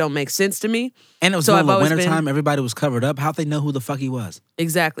that shit don't make sense to me. And it was in the wintertime. Everybody was covered up. How'd they know who the fuck he was?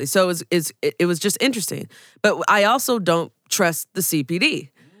 Exactly. So it was just interesting. But I also don't trust the CPD.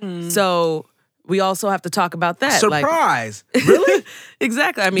 So we also have to talk about that. Surprise. Really?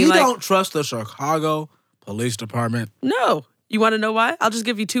 Exactly. I mean, you don't trust the Chicago Police Department? No. You want to know why? I'll just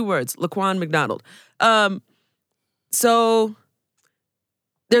give you 2 words. Laquan McDonald. So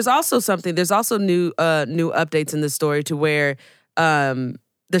there's also new updates in this story to where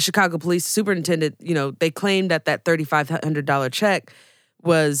the Chicago police superintendent, they claimed that $3,500 check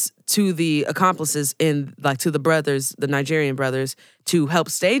was to the accomplices to the brothers, the Nigerian brothers, to help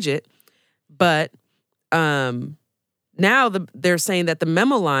stage it. But now they're saying that the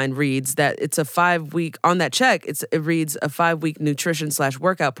memo line reads that it's a 5-week, on that check, it reads a 5-week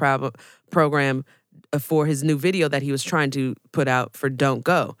nutrition/workout program for his new video that he was trying to put out for Don't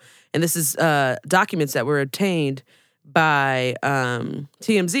Go. And this is documents that were obtained by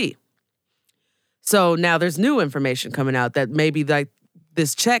TMZ. So now there's new information coming out that maybe like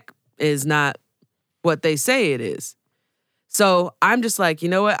this check is not what they say it is. So I'm just like, you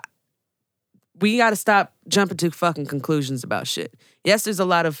know what? We got to stop jumping to fucking conclusions about shit. Yes, there's a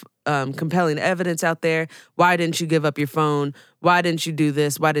lot of compelling evidence out there. Why didn't you give up your phone? Why didn't you do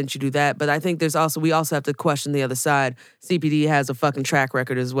this? Why didn't you do that? But I think we also have to question the other side. CPD has a fucking track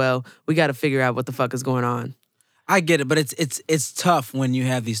record as well. We got to figure out what the fuck is going on. I get it, but it's tough when you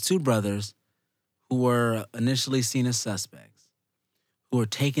have these 2 brothers who were initially seen as suspects, who were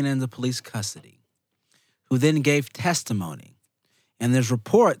taken into police custody, who then gave testimony. And there's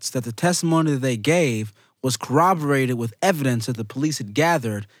reports that the testimony that they gave was corroborated with evidence that the police had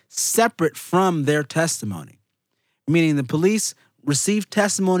gathered separate from their testimony. Meaning the police received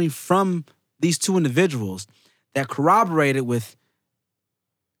testimony from these 2 individuals that corroborated with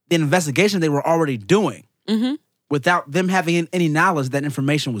the investigation they were already doing Mm-hmm. without them having any knowledge that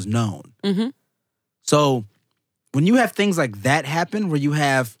information was known. Mm-hmm. So when you have things like that happen, where you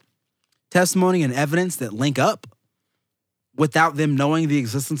have testimony and evidence that link up without them knowing the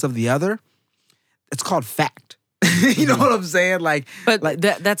existence of the other, it's called fact. You know what I'm saying? But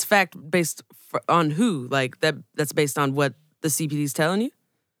that's fact based on who? Like that's based on what the CPD's telling you?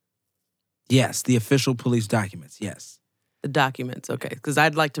 Yes, the official police documents, yes. The documents, okay. Because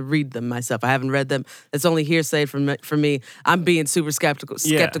I'd like to read them myself. I haven't read them. It's only hearsay from me. I'm being super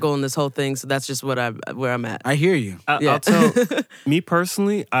skeptical in this whole thing, so that's just where I'm at. I hear you. Yeah. I'll tell, me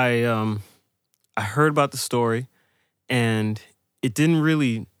personally, I heard about the story, and it didn't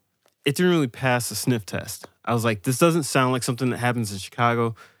really pass the sniff test. I was like, this doesn't sound like something that happens in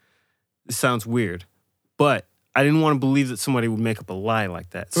Chicago. This sounds weird. But I didn't want to believe that somebody would make up a lie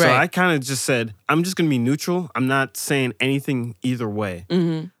like that. So Right. I kind of just said, I'm just going to be neutral. I'm not saying anything either way.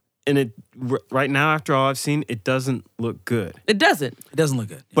 Mm-hmm. And right now, after all I've seen, it doesn't look good. It doesn't. It doesn't look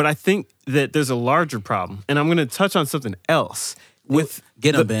good. But I think that there's a larger problem. And I'm going to touch on something else with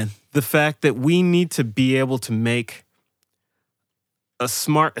Get him, Ben. the fact that we need to be able to make a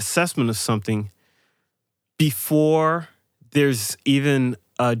smart assessment of something before there's even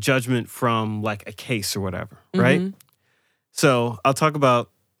a judgment from like a case or whatever, right? Mhm. So I'll talk about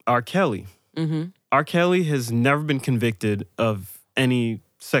R. Kelly. Mm-hmm. R. Kelly has never been convicted of any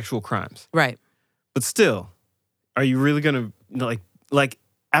sexual crimes. Right. But still, are you really going to, like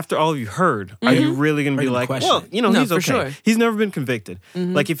after all you heard, are you really going to be Ready to like, question well, it. No, he's for okay. sure. He's never been convicted.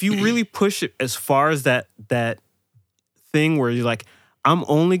 Mhm. Like if you really push it as far as that thing where you're like, I'm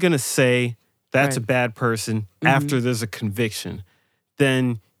only going to say that's Right. a bad person after there's a conviction,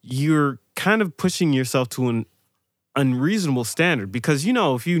 then you're kind of pushing yourself to an unreasonable standard. Because,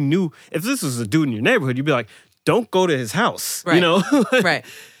 if this was a dude in your neighborhood, you'd be like, don't go to his house, Right. Right.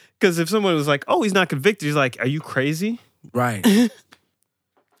 Because if someone was like, oh, he's not convicted, he's like, are you crazy? Right.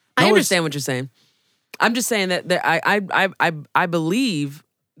 I understand what you're saying. I'm just saying that I believe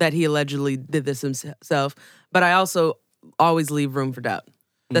that he allegedly did this himself, but I also always leave room for doubt.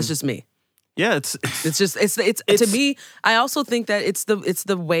 That's just me. Yeah, It's just it's to me. I also think that it's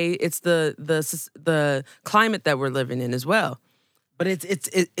the way it's the climate that we're living in as well. But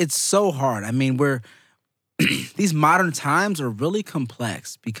it's so hard. I mean, these modern times are really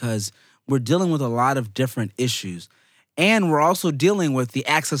complex because we're dealing with a lot of different issues, and we're also dealing with the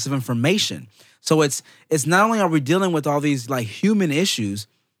access of information. So it's not only are we dealing with all these like human issues,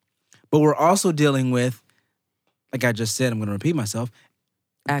 but we're also dealing with, like I just said, I'm going to repeat myself,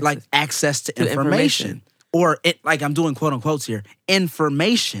 like access to information. Or like I'm doing quote unquotes here,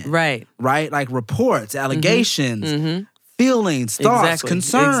 information. Right. Right? Like reports, allegations, feelings, thoughts, Exactly.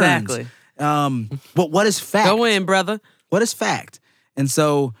 concerns. Exactly. But what is fact? Go in, brother. What is fact? And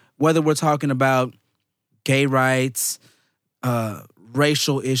so whether we're talking about gay rights,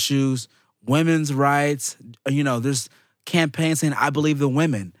 racial issues, women's rights, there's campaigns saying, I believe the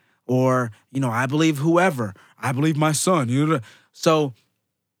women, or, I believe whoever, I believe my son. So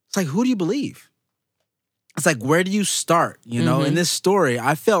it's like, who do you believe? It's like, where do you start? In this story,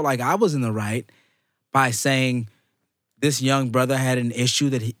 I felt like I was in the right by saying this young brother had an issue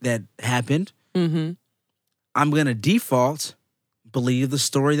that happened. Mm-hmm. I'm going to default believe the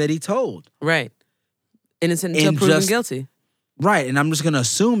story that he told. Right. Innocent until proven guilty. Right. And I'm just going to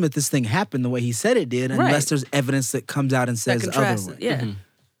assume that this thing happened the way he said it did, unless there's evidence that comes out and says otherwise. Yeah. Mm-hmm.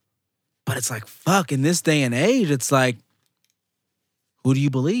 But it's like, fuck, in this day and age, it's like, who do you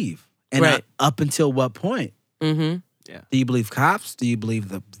believe? And Right. up until what point? Mm-hmm. Yeah. Do you believe cops? Do you believe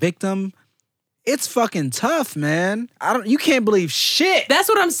the victim? It's fucking tough, man. You can't believe shit. That's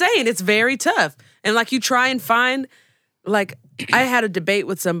what I'm saying. It's very tough. And like you try and find, like I had a debate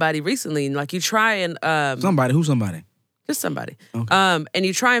with somebody recently, and like you try and Somebody, who's somebody? just somebody. Okay. And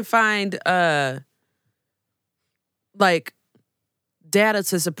you try and find like data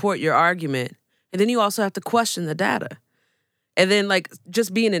to support your argument. And then you also have to question the data. And then like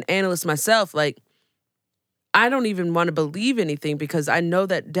just being an analyst myself, like I don't even want to believe anything because I know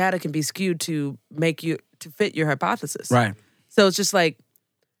that data can be skewed to fit your hypothesis. Right. So it's just like,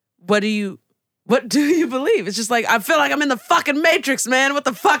 what do you believe? It's just like, I feel like I'm in the fucking Matrix, man. What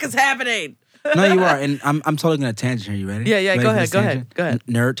the fuck is happening? No, you are. And I'm totally going to tangent here. You ready? Yeah, Ready go for this ahead. tangent?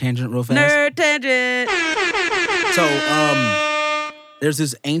 Nerd tangent real fast. Nerd tangent. So, there's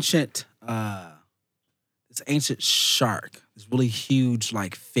this ancient shark, this really huge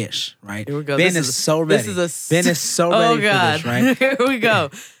like fish, right? Here we go. Ben This is so ready. Ben is so ready Oh for God. this, right? Here we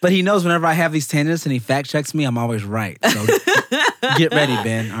go. But he knows whenever I have these tangents and he fact checks me, I'm always right. So get ready,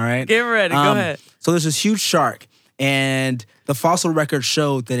 Ben. All right. Get ready. Go ahead. So there's this huge shark, And the fossil record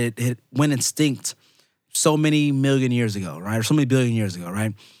showed that it went extinct so many million years ago, right? Or so many billion years ago,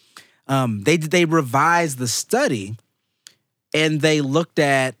 right? They revised the study and they looked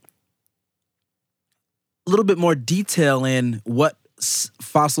at a little bit more detail in what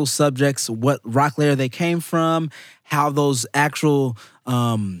fossil subjects, what rock layer they came from, how those actual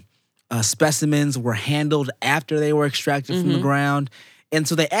specimens were handled after they were extracted from the ground. And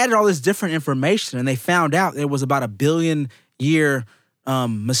so they added all this different information and they found out there was about a 1 billion year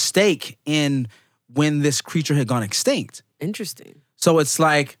mistake in when this creature had gone extinct. Interesting. So it's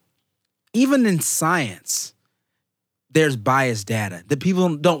like, even in science, there's biased data that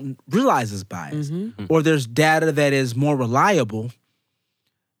people don't realize is biased. Or there's data that is more reliable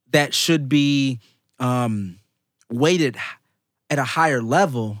that should be weighted at a higher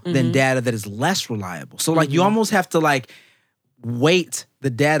level than data that is less reliable. So like you almost have to like weight the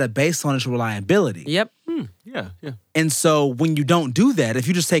data based on its reliability. Yep. Yeah. And so when you don't do that, if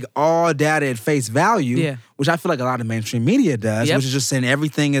you just take all data at face value, which I feel like a lot of mainstream media does, which is just saying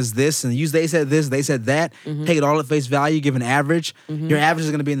everything is this and they said this, they said that, take it all at face value, give an average, your average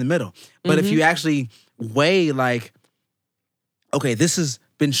is going to be in the middle. But if you actually weigh like, okay, this has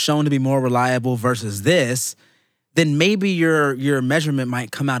been shown to be more reliable versus this, then maybe your measurement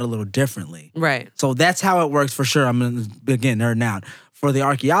might come out a little differently. Right. So that's how it works for sure. I'm going to, again, nerd out. For the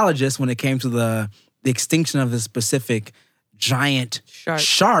archaeologists, when it came to the extinction of this specific giant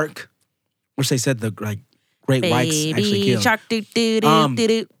shark, which they said the like great whites actually killed. Shark,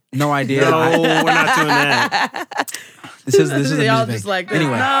 no idea. No, we're not doing that. This is a y'all music. just like,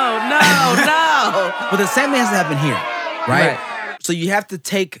 anyway. No. But the same thing has to happen here, right? So you have to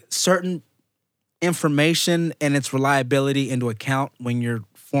take certain information and its reliability into account when you're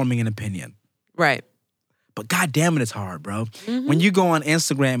forming an opinion. Right. But God damn it, it's hard, bro. When you go on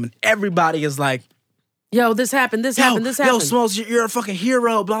Instagram and everybody is like, yo, this happened, this happened. Yo, Smalls, you're a fucking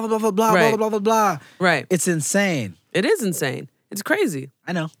hero, blah, blah, blah, blah, blah, Right. blah, blah, blah, blah. Right. It's insane. It is insane. It's crazy.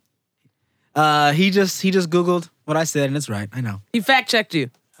 I know. He just Googled what I said and it's right. I know. He fact checked you.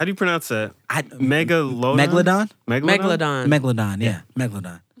 How do you pronounce that? Megalodon? Megalodon. Yeah.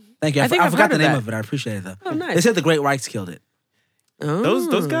 Megalodon. Thank you. I think I've forgot heard the of name that. of it. I appreciate it though. Oh, nice. They said the great whites killed it. Oh.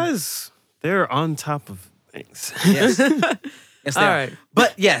 Those guys, they're on top of things. Yes. Yes, they All are. right.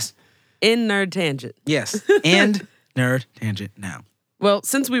 But yes. In Nerd Tangent. Yes. And nerd tangent now. Well,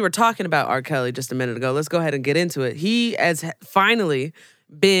 since we were talking about R. Kelly just a minute ago, let's go ahead and get into it. He has finally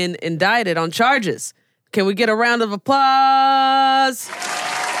been indicted on charges. Can we get a round of applause?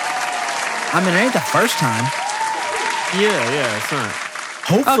 I mean, it ain't the first time. Yeah, it's not.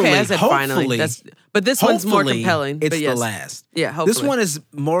 Hopefully, Okay, I said finally. But this one's more compelling. It's but yes. the last. Yeah, hopefully. This one is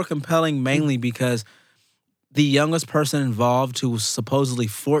more compelling mainly because the youngest person involved, who was supposedly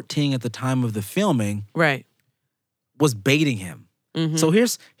 14 at the time of the filming, right, was baiting him. So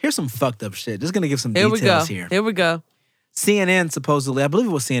here's some fucked up shit. Just gonna give some Here details we go. here. Here we go. CNN supposedly, I believe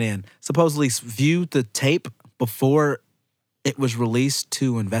it was CNN, supposedly viewed the tape before it was released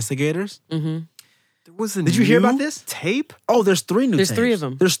to investigators. There was a Did you hear about this tape? Oh, there's 3 new tapes. There's 3 of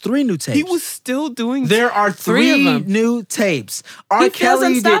them. There's 3 new tapes. He was still doing. There are 3 of 3 them. new tapes. R. He feels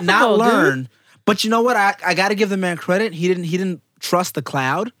Kelly did not unstoppable, learn, but you know what? I got to give the man credit. He didn't trust the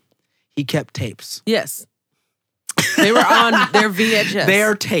cloud. He kept tapes. Yes. They were on their VHS. They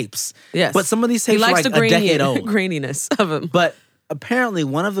are tapes. Yes. But some of these He tapes are likes like the a decade old. graininess of them. But apparently,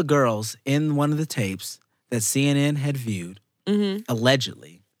 one of the girls in one of the tapes that CNN had viewed,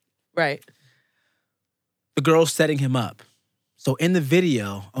 allegedly, Right. the girl's setting him up. So in the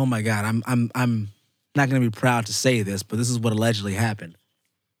video, oh my God, I'm not gonna be proud to say this, but this is what allegedly happened.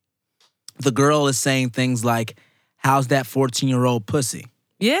 The girl is saying things like, "How's that 14-year-old pussy?"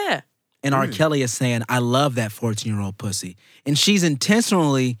 Yeah. And R. Kelly is saying, "I love that 14-year-old pussy." And she's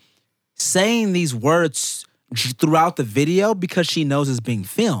intentionally saying these words throughout the video because she knows it's being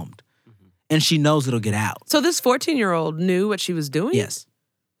filmed. And she knows it'll get out. So this 14-year-old knew what she was doing? Yes.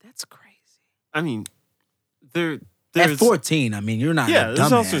 That's crazy. I mean, there's At 14, I mean, you're not yeah. a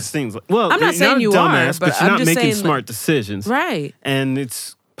There's all dumbass. sorts of things. Well, I'm not you're saying you a are, dumbass, but you're I'm not just making saying, smart decisions. Right. And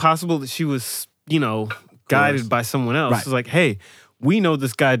it's possible that she was, guided by someone else. Right. It's like, hey, we know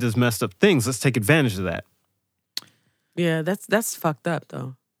this guy does messed up things. Let's take advantage of that. Yeah, that's fucked up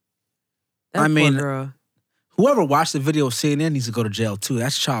though. That I mean, poor girl. Whoever watched the video of CNN needs to go to jail too.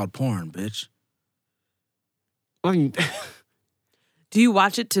 That's child porn, bitch. I mean, Do you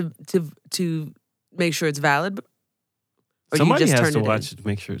watch it to make sure it's valid? Or somebody you just has turn to it watch in? it to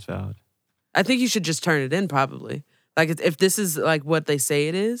make sure it's valid. I think you should just turn it in probably. Like if this is like what they say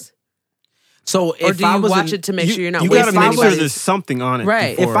it is. So Or if do I you was watch in- it to make sure you're not You wasting gotta make sure anybody's... there's something on it.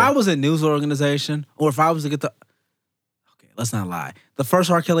 Right. before- If I was a news organization, or if I was to get the, Let's not lie. The first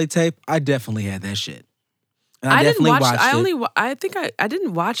R. Kelly tape, I definitely had that shit. And I didn't watch. watched it. I think I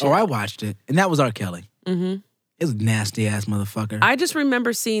didn't watch it. Oh, I watched it, and that was R. Kelly. Mm-hmm. It was a nasty ass motherfucker. I just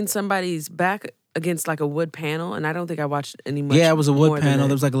remember seeing somebody's back against like a wood panel, and I don't think I watched any much. Yeah, it was a wood panel. There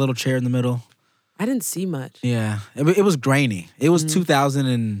There was like a little chair in the middle. I didn't see much. Yeah, it was grainy. It was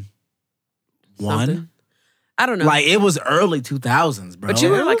 2001. Something. I don't know. Like it was early 2000s, bro. But you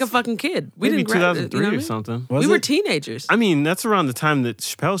were like a fucking kid. We Maybe didn't 2003 you know what I or mean? something. Was We were it? teenagers. I mean, that's around the time that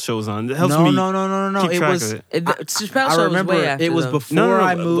Chappelle Show was on. It helps No. me Keep keep track of it. Chappelle I Show remember was way after. it was though. before No,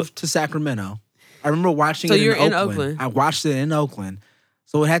 I but- moved to Sacramento. I remember watching So it you're in in Oakland. I watched it in Oakland.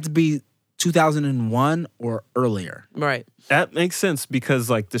 So it had to be 2001 or earlier. Right. That makes sense because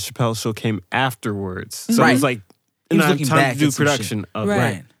like the Chappelle Show came afterwards, so Right. it was like He was not looking time back to do at some production of Right.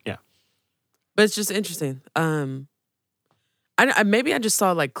 Right. Yeah. But it's just interesting. Maybe I just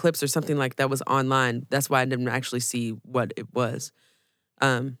saw like clips or something like that was online. That's why I didn't actually see what it was.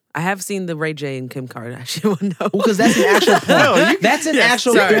 I have seen the Ray J and Kim Kardashian one though. Because that's an actual porn. That's an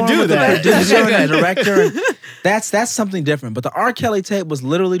actual sorry. porn Do with that. a producer Okay, and a good. director. And that's something different. But the R. Kelly tape was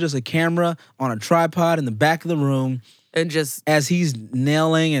literally just a camera on a tripod in the back of the room And just as he's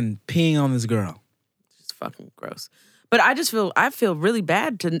nailing and peeing on this girl. fucking gross. But I feel really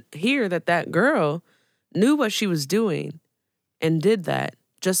bad to hear that girl knew what she was doing and did that.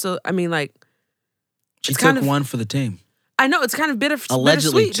 Just so like She It's took kind of- one for the team. I know it's kind of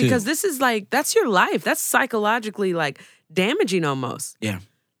Allegedly, bittersweet too. because this is like that's your life. That's psychologically like damaging almost. Yeah.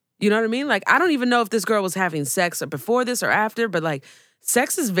 You know what I mean? Like I don't even know if this girl was having sex or before this or after, but like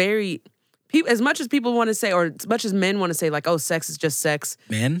sex is very as much as people want to say or as much as men want to say like, oh, sex is just sex.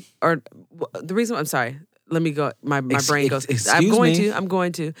 Men? Or the reason I'm sorry. Let me go. My brain goes. excuse me? I'm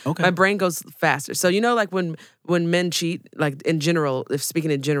going to. Okay. My brain goes faster. So you know, like when men cheat, like in general, if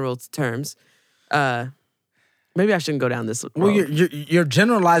speaking in general terms, maybe I shouldn't go down this. Well, road. you're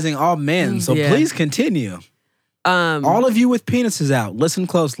generalizing all men, so Yeah. please continue. All of you with penises out, listen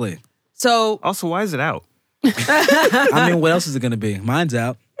closely. So Also, why is it out? I mean, what else is it going to be? Mine's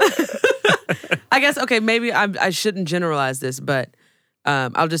out. I guess okay, maybe I shouldn't generalize this, but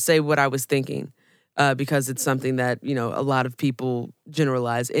I'll just say what I was thinking because it's something that a lot of people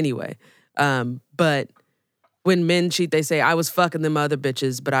generalize anyway. But when men cheat, they say I was fucking them other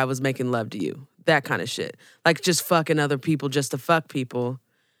bitches, but I was making love to you. That kind of shit, like just fucking other people just to fuck people.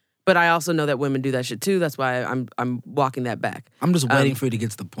 But I also know that women do that shit too. That's why I'm walking that back. I'm just waiting for you to get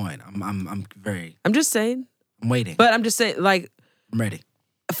to the point. I'm just saying, I'm waiting. but I'm just saying, like I'm ready.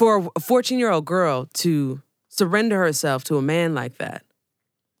 for a 14-year-old girl to surrender herself to a man like that.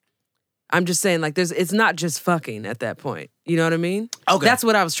 I'm just saying, like, it's not just fucking at that point. You know what I mean? Okay. That's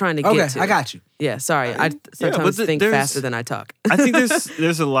what I was trying to get to. I got you. Yeah, sorry. I sometimes but think there's- faster than I talk. I think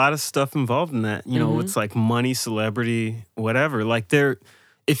there's a lot of stuff involved in that. You know, Mm-hmm. it's like money, celebrity, whatever. Like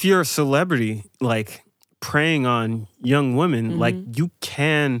if you're a celebrity, like preying on young women, like you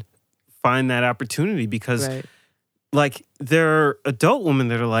can find that opportunity because Right. like there are adult women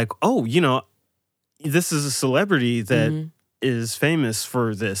that are like, oh, this is a celebrity that is famous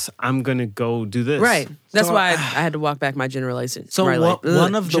for this. I'm gonna go do this. Right. That's So, why I had to walk back my generalization. So right, one of the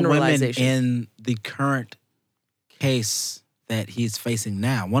women generalization. in the current case that he's facing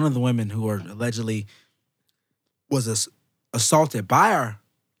now, one of the women who are allegedly was assaulted by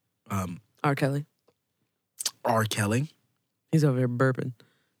R. Kelly. R. Kelly. He's over here burping.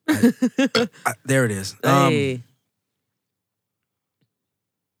 There it is. Hey.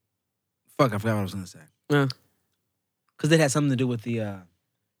 Fuck, I forgot what I was gonna say. Uh, Because it had something to do with the.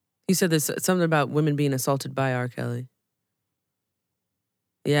 you said there's something about women being assaulted by R. Kelly.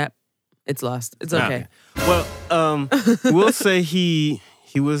 Yeah. It's lost. It's okay. Well, we'll say he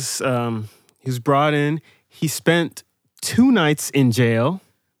was brought in. He spent 2 nights in jail.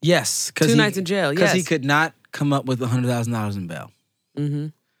 Yes, 2 nights in jail, because he yes. could not come up with $100,000 in bail. Mm-hmm.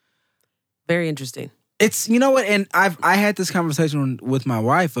 Very interesting. It's what, and I had this conversation with my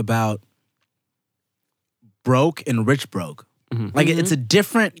wife about broke and rich broke. Like it's a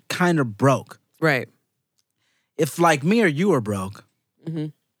different kind of broke. Right. If like me or you are broke,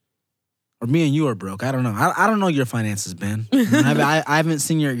 or me and you are broke, I don't know. I don't know your finances, Ben. I haven't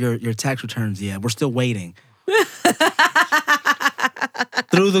seen your tax returns yet. We're still waiting.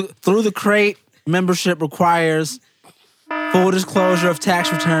 Through the crate, membership requires full disclosure of tax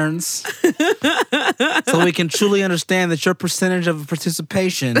returns, so we can truly understand that your percentage of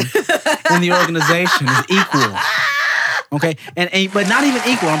participation in the organization is equal. Okay, and but not even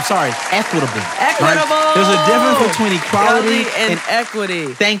equal. I'm sorry, equitable. Equitable. Right? There's a difference between equality and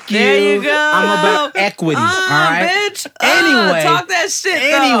equity. Thank you. There you go. I'm about equity. All right. Bitch. Anyway, talk that shit.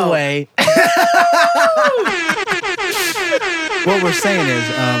 Anyway, what we're saying is,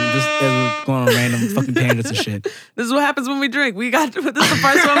 just as we're going on random fucking tangents and shit. This is what happens when we drink. This is the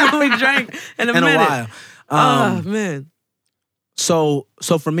first one when we drank in a minute. A while. Oh man. So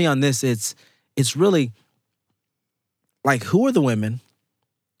for me on this, it's really like, who are the women,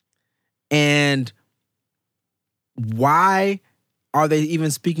 and why are they even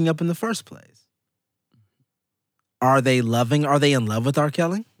speaking up in the first place? Are they in love with R.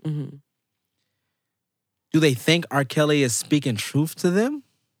 Kelly? Mm-hmm. Do they think R. Kelly is speaking truth to them?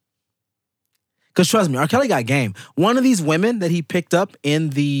 Because trust me, R. Kelly got game. One of these women that he picked up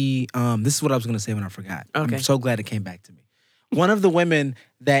in the, this is what I was going to say when I forgot. Okay. I'm so glad it came back to me. One of the women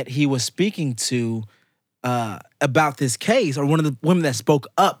that he was speaking to about this case, or one of the women that spoke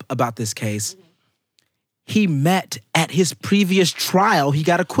up about this case, he met at his previous trial he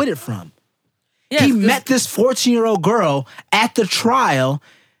got acquitted from. Yes, he met this 14-year-old girl at the trial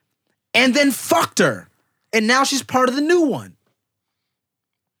and then fucked her. And now she's part of the new one.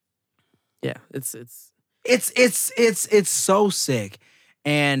 Yeah, it's so sick.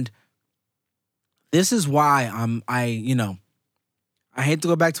 And this is why I hate to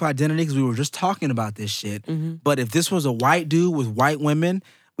go back to identity because we were just talking about this shit. Mm-hmm. But if this was a white dude with white women,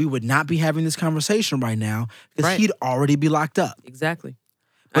 we would not be having this conversation right now because he'd already be locked up. Exactly.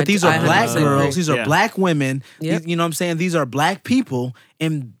 But these are black girls. These are black women. Yep. You know what I'm saying? These are black people,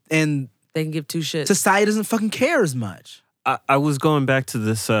 and they can give two shits. Society doesn't fucking care as much. I was going back to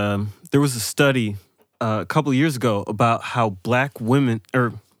this. There was a study a couple of years ago about how black women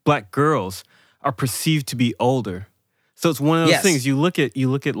or black girls are perceived to be older. So it's one of those things. You look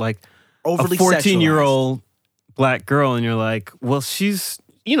at like overly a 14-year-old black girl, and you're like, well, she's,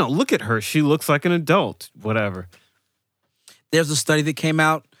 look at her. She looks like an adult. Whatever. There's a study that came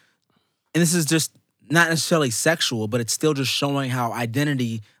out, and this is just not necessarily sexual, but it's still just showing how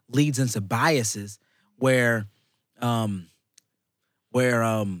identity leads into biases where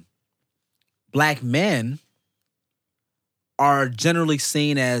black men are generally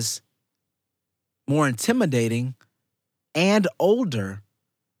seen as more intimidating and older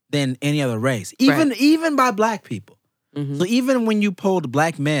than any other race, even by black people. Mm-hmm. So even when you polled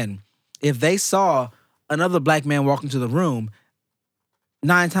black men, if they saw another black man walk into the room,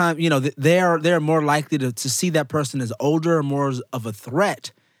 9 times, they're more likely to see that person as older or more of a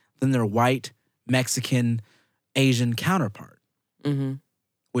threat than their white, Mexican, Asian counterpart,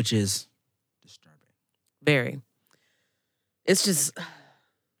 which is disturbing. Very. It's just,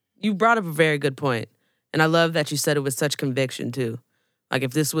 you brought up a very good point. And I love that you said it with such conviction, too. Like,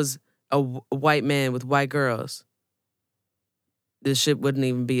 if this was a white man with white girls, this shit wouldn't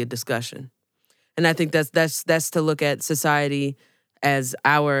even be a discussion. And I think that's to look at society as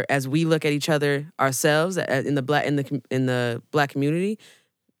we look at each other ourselves in the black community,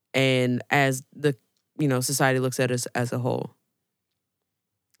 and as the society looks at us as a whole.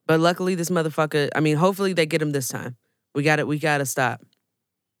 But luckily, this motherfucker. I mean, hopefully they get him this time. We gotta stop.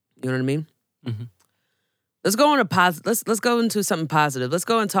 You know what I mean? Mm-hmm. Let's go on let's go into something positive. Let's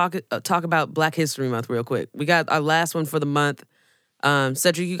go and talk about Black History Month real quick. We got our last one for the month.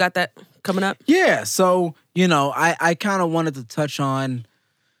 Cedric, you got that coming up? Yeah. So I kind of wanted to touch on,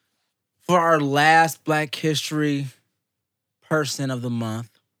 for our last Black History person of the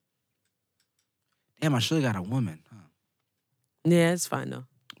month. Damn, I should have got a woman. Huh? Yeah, it's fine though.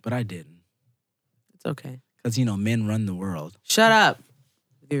 But I didn't. It's okay. Because men run the world. Shut up.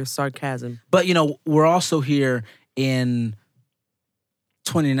 Your sarcasm. But we're also here in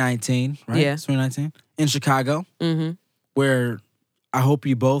 2019, right? Yeah. 2019 in Chicago, where I hope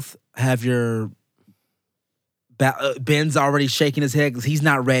you both have your. Ben's already shaking his head because he's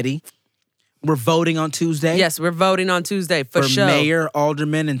not ready. We're voting on Tuesday. Yes, we're voting on Tuesday for sure. Mayor,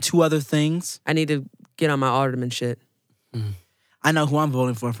 alderman, and 2 other things. I need to get on my alderman shit. I know who I'm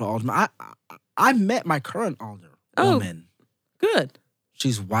voting for alderman. I met my current alderwoman. Oh, good.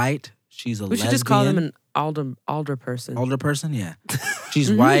 She's white. She's a lesbian. We should just call them an alder person. Alder person, yeah.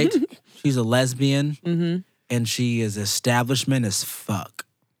 She's white. She's a lesbian. And she is establishment as fuck.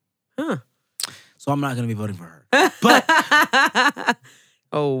 Huh. So I'm not going to be voting for her. But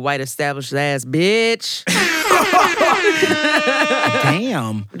oh, white established ass bitch.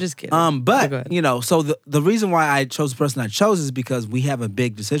 Damn. I'm just kidding. But so the reason why I chose the person I chose is because we have a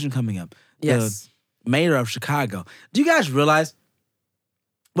big decision coming up. Yes. The mayor of Chicago. Do you guys realize,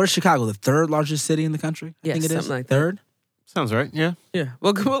 what is Chicago, the 3rd largest city in the country? Yes, I think it is. something like 3rd? Sounds right. Yeah. Yeah.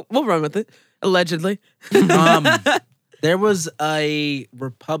 We'll run with it. Allegedly. There was a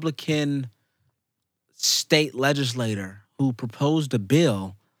Republican state legislator who proposed a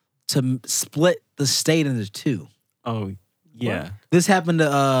bill to split the state into two. Oh, yeah. What? This happened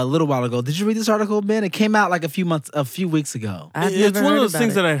a little while ago. Did you read this article, Ben? It came out like a few weeks ago. It's one of those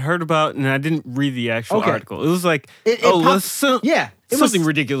things that I'd heard about, and I didn't read the actual article. It was like, something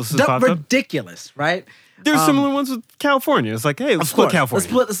ridiculous has popped up. Ridiculous, right? There's similar ones with California. It's like, hey, let's split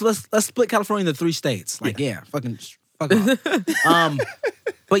California. Let's split California into 3 states. Like, fuck off.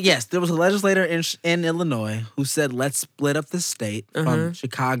 But yes, there was a legislator in Illinois who said, let's split up the state from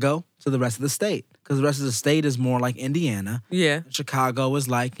Chicago to the rest of the state. Because the rest of the state is more like Indiana. Yeah. Chicago is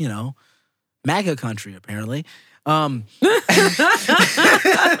like, MAGA country, apparently. Oh,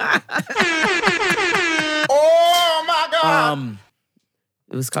 my God.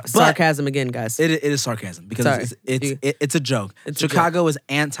 It was sarcasm again, guys. It is sarcasm because it's a joke. Chicago is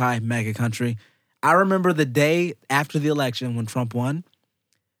anti-MAGA country. I remember the day after the election when Trump won,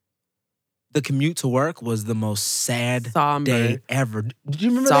 the commute to work was the most sad day ever. Do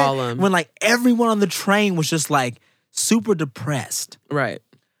you remember that? When like everyone on the train was just like super depressed. Right.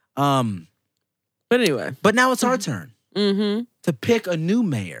 But anyway. But now it's our turn to pick a new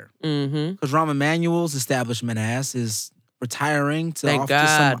mayor. Because Rahm Emanuel's establishment ass is retiring to off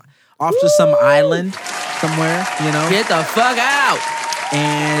to some island somewhere, Get the fuck out.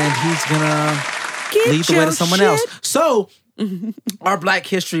 And he's gonna lead the way to someone else. So our Black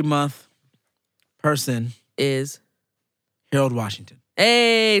History Month person is Harold Washington.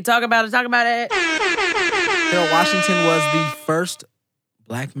 Hey, talk about it. Harold Washington was the first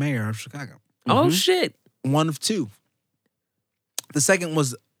Black mayor of Chicago. Oh, shit. One of 2. The second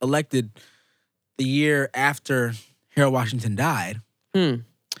was elected the year after Harold Washington died. And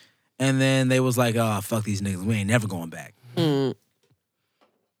then they was like, oh, fuck these niggas. We ain't never going back. And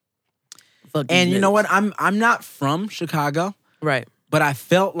you know what? I'm not from Chicago. Right. But I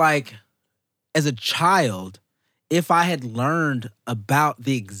felt like as a child, if I had learned about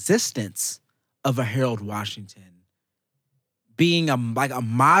the existence of a Harold Washington being a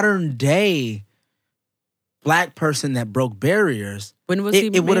modern day Black person that broke barriers, when was he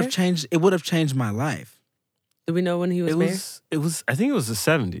it would have changed. It would have changed my life. Do we know when he was mayor? I think it was the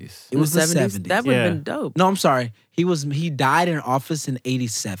 70s. It was the 70s. That would have been dope. No, I'm sorry. He died in office in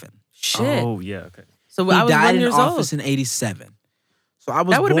 87. Shit. Oh yeah. Okay. So I was 1 year old. He died in office in 87. So I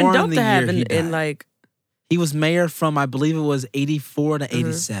was that would have been dope in the to have year in like. He was mayor from I believe it was 84 to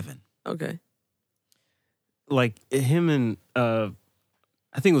 87. Okay. Like him and I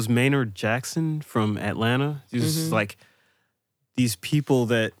think it was Maynard Jackson from Atlanta. He was like these people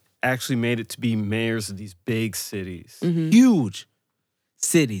that actually made it to be mayors of these big cities. Huge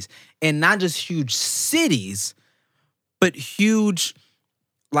cities. And not just huge cities, but huge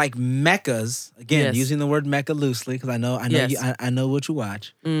like meccas. Again, using the word mecca loosely, because I know I know what you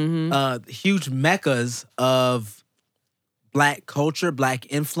watch. Huge meccas of Black culture, Black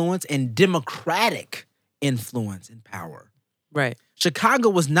influence, and democratic influence and power. Right. Chicago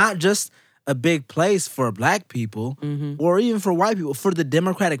was not just a big place for Black people or even for white people, for the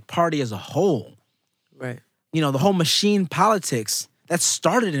Democratic Party as a whole. Right. The whole machine politics that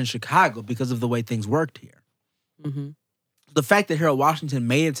started in Chicago because of the way things worked here. The fact that Harold Washington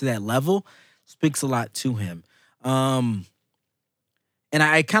made it to that level speaks a lot to him. And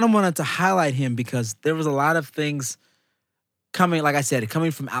I kind of wanted to highlight him because there was a lot of things coming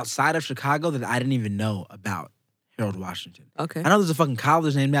from outside of Chicago that I didn't even know about Harold Washington. Okay. I know there's a fucking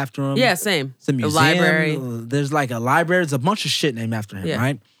college named after him. Yeah, same. It's a museum. Library. There's like a library. There's a bunch of shit named after him,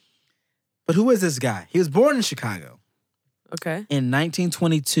 right? But who is this guy? He was born in Chicago. Okay. In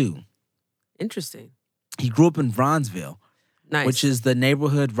 1922. Interesting. He grew up in Bronzeville. Nice. Which is the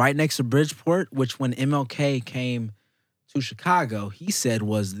neighborhood right next to Bridgeport, which when MLK came to Chicago, he said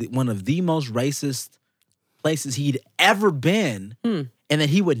was one of the most racist places he'd ever been, and that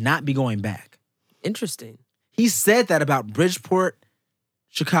he would not be going back. Interesting. He said that about Bridgeport,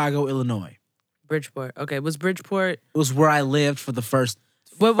 Chicago, Illinois. Bridgeport. Okay. Was Bridgeport? It was where I lived for the first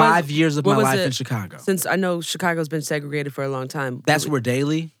 5 years of my life in Chicago. Since I know Chicago's been segregated for a long time. That's where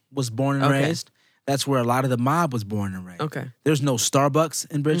Daley was born and raised. That's where a lot of the mob was born and raised. Okay. There's no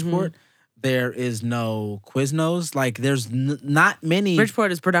Starbucks in Bridgeport. There is no Quiznos. Like, there's not many.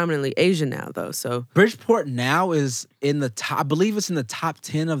 Bridgeport is predominantly Asian now, though. So Bridgeport now is in the top. I believe it's in the top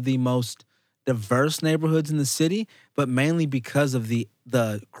 10 of the most diverse neighborhoods in the city, but mainly because of the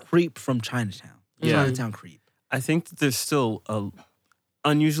creep from Chinatown. Chinatown creep. I think that there's still a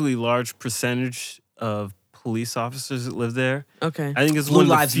unusually large percentage of police officers that live there. Okay. I think it's Blue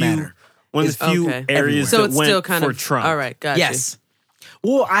Lives Matter. One of the few areas so that it's went still kind for of, Trump. All right, gotcha. Yes.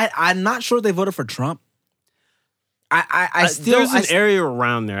 Well, I'm not sure they voted for Trump. I still there's an area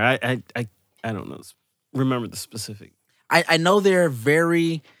around there. I don't know. Remember the specific. I know they're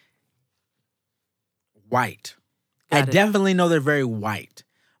very white. I definitely know they're very white,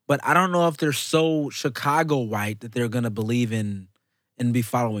 but I don't know if they're so Chicago white that they're gonna believe in and be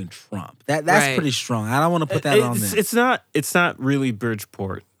following Trump. That's pretty strong. I don't want to put that on them. It's not really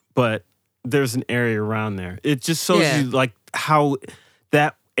Bridgeport, but there's an area around there. It just shows you like how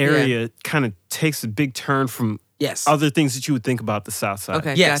that area kind of takes a big turn from other things that you would think about the South Side.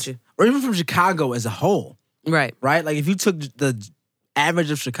 Okay, got you. Or even from Chicago as a whole. Right. Right? Like if you took the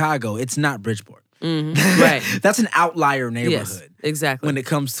average of Chicago, it's not Bridgeport. Mm-hmm. Right. That's an outlier neighborhood. Yes, exactly. When it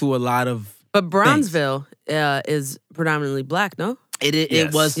comes to a lot of But Bronzeville is predominantly black, no?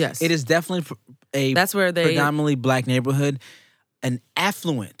 It was. Yes. It is definitely that's where they predominantly black neighborhood, an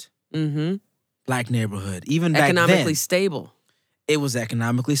affluent black neighborhood. Even back then, economically stable. It was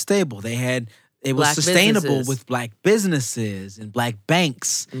economically stable. It was Black sustainable businesses. with black businesses and black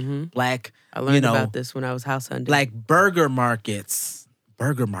banks, black. I learned about this when I was house hunting. Like burger markets.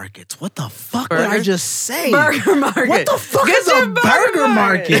 Burger markets. What the fuck did I just say? Burger market. What the fuck is a burger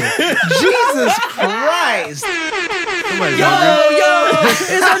market? Jesus Christ. Yo,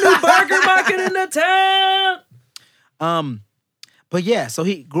 it's a new burger market in the town. But yeah, so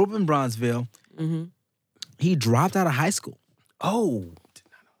he grew up in Bronzeville. Mm-hmm. He dropped out of high school. Oh, did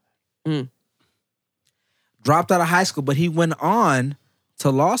not know that. Dropped out of high school, but he went on to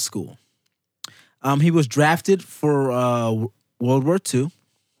law school. He was drafted for World War II,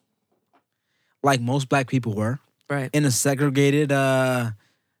 like most black people were, right, in a segregated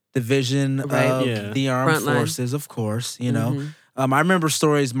division of the armed Frontline. forces, of course, you know. I remember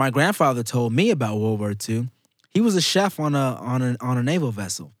stories my grandfather told me about World War II. He was a chef on a naval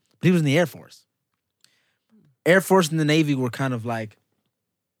vessel, but he was in the Air Force. Air Force and the Navy were kind of like,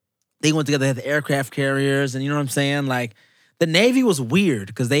 they went together, they had the aircraft carriers, and you know what I'm saying? Like, the Navy was weird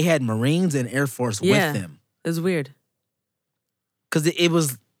because they had Marines and Air Force with them. It was weird. Because it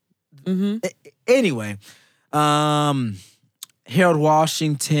was... Anyway, Harold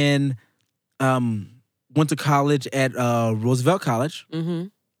Washington went to college at Roosevelt College. Mm-hmm.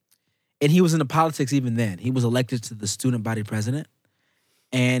 And he was into politics even then. He was elected to the student body president.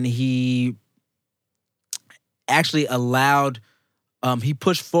 And he actually allowed... he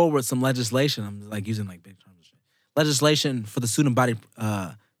pushed forward some legislation. I'm like using like big terms. Legislation for the student body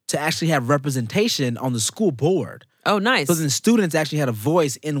to actually have representation on the school board. Oh, nice. So then students actually had a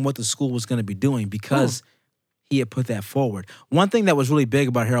voice in what the school was going to be doing because he had put that forward. One thing that was really big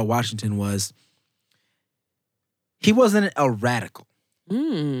about Harold Washington was he wasn't a radical.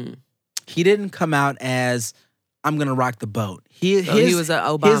 He didn't come out as, I'm going to rock the boat. He was a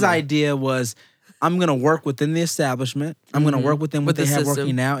Obama. His idea was, I'm going to work within the establishment. I'm going to work within what they have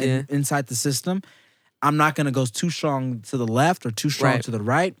working now inside the system. I'm not going to go too strong to the left or too strong to the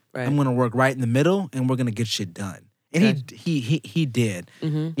right. I'm going to work right in the middle, and we're going to get shit done. And he did.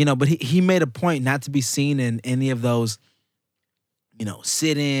 You know, but he made a point not to be seen in any of those, you know,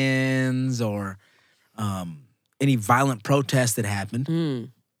 sit-ins or any violent protests that happened.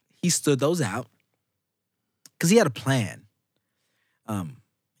 He stood those out because he had a plan.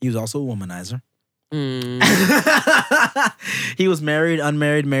 He was also a womanizer. He was married,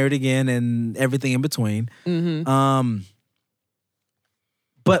 unmarried, married again, and everything in between.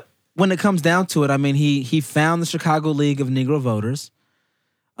 But when it comes down to it, I mean, he found the Chicago League of Negro Voters.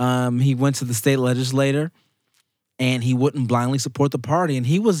 He went to the state legislature, and he wouldn't blindly support the party. And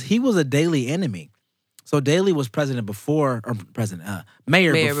he was a Daley enemy. So Daley was mayor before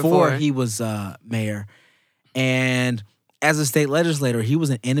he was mayor, and as a state legislator, he was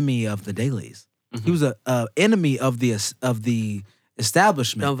an enemy of the Daleys. He was an enemy of the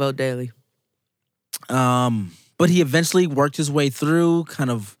establishment. Don't vote Daley. But he eventually worked his way through, kind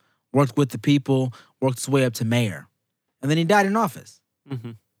of worked with the people, worked his way up to mayor. And then he died in office.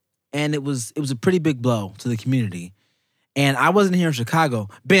 And it was a pretty big blow to the community. And I wasn't here in Chicago.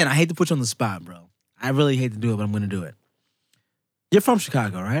 Ben, I hate to put you on the spot, bro. I really hate to do it, but I'm going to do it. You're from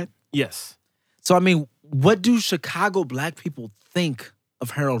Chicago, right? Yes. So, I mean, what do Chicago black people think of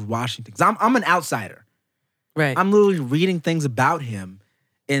Harold Washington? 'Cause I'm an outsider. Right. I'm literally reading things about him,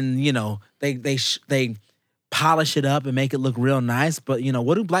 and you know they polish it up and make it look real nice. But you know,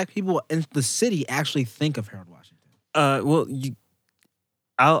 what do black people in the city actually think of Harold Washington?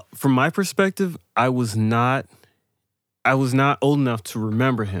 Well, from my perspective, I was not old enough to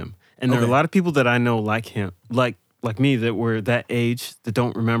remember him, and there are a lot of people that I know like him, like me, that were that age that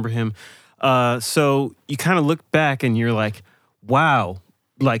don't remember him. So you kind of look back and you're like, wow,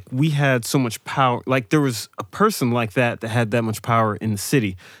 like we had so much power. Like there was a person like that had that much power in the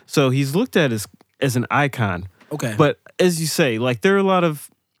city. So he's looked at as an icon. Okay. But as you say, like there are a lot of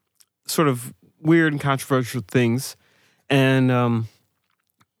sort of weird and controversial things, and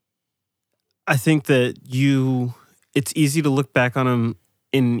I think that it's easy to look back on him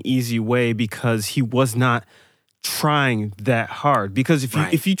in an easy way because he was not trying that hard. Because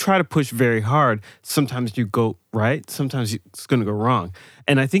if you try to push very hard, sometimes you go right, sometimes it's going to go wrong.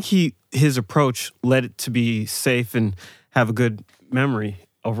 And I think his approach led it to be safe and have a good memory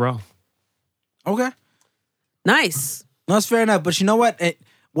overall. Okay. Nice. No, that's fair enough. But you know what?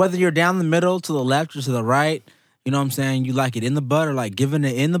 Whether you're down the middle, to the left, or to the right, you know what I'm saying? You like it in the butt or like giving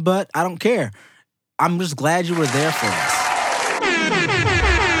it in the butt, I don't care. I'm just glad you were there for us.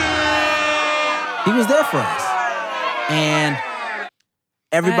 He was there for us. And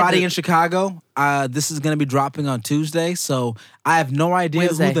everybody in Chicago, this is going to be dropping on Tuesday, so I have no idea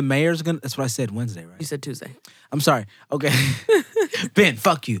Wednesday. who the mayor's going to... That's what I said, Wednesday, right? You said Tuesday. I'm sorry. Okay. Ben,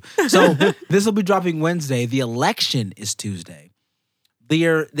 fuck you. So this will be dropping Wednesday. The election is Tuesday.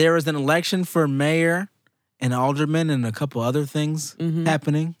 There is an election for mayor and alderman and a couple other things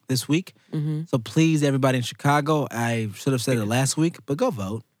happening this week. Mm-hmm. So please, everybody in Chicago, I should have said it last week, but go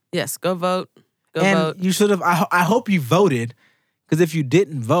vote. Yes, go vote. Go and vote. you should have, I hope you voted, because if you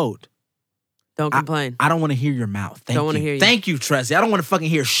didn't vote, Don't complain. I don't want to hear your mouth. Don't want to hear you. Thank you, Tressie. I don't want to fucking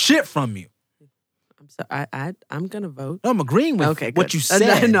hear shit from you. I'm sorry. I'm gonna vote. No, I'm agreeing with Okay, what good. you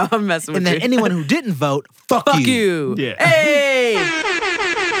said. No, I'm messing with and you. then anyone who didn't vote, fuck you. Yeah. Hey.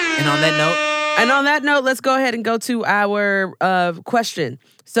 And on that note, let's go ahead and go to our question.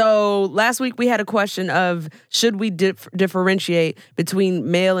 So last week we had a question of, should we differentiate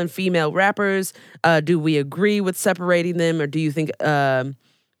between male and female rappers? Do we agree with separating them, or do you think, do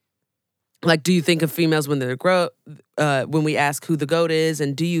you think of females when they're when we ask who the GOAT is,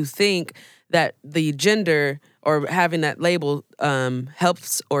 and do you think that the gender or having that label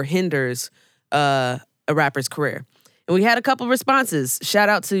helps or hinders a rapper's career? And we had a couple responses. Shout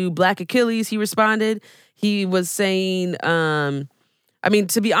out to Black Achilles. He responded. He was saying, to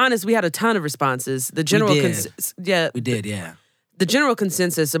be honest, we had a ton of responses. The general, we did. The general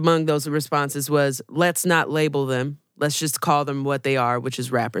consensus among those responses was, let's not label them. Let's just call them what they are, which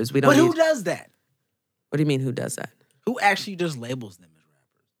is rappers. We don't. But who does that? What do you mean? Who does that? Who actually just labels them as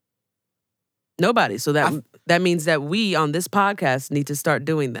rappers? Nobody. So that means that we on this podcast need to start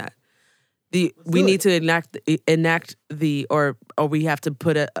doing that. We need to enact the or we have to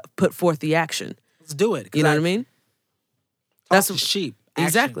put forth the action. Let's do it. You know what I mean? That's sheep.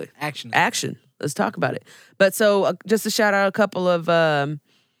 Exactly. Action. Let's talk about it. But so just to shout out a couple of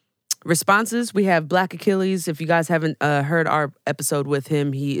responses, we have Black Achilles. If you guys haven't heard our episode with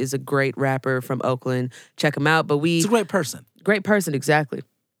him, he is a great rapper from Oakland. Check him out. But he's a great person. Great person, exactly.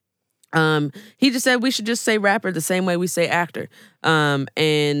 He just said we should just say rapper the same way we say actor.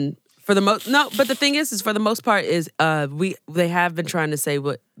 And for the most, no, but the thing is for the most part is they have been trying to say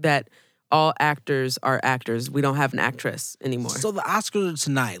that all actors are actors. We don't have an actress anymore. So the Oscars are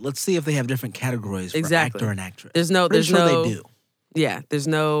tonight. Let's see if they have different categories for exactly. actor and actress. There's no. They do. Yeah, there's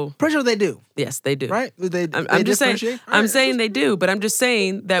no. Pretty sure they do. Yes, they do. Right? I'm just saying. I'm saying they do, but I'm just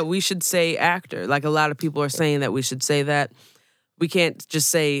saying that we should say actor. Like a lot of people are saying that we should say that. We can't just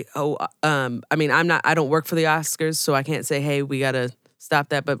say, I don't work for the Oscars, so I can't say, hey, we gotta stop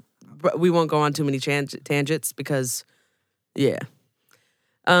that. But we won't go on too many tangents because, yeah.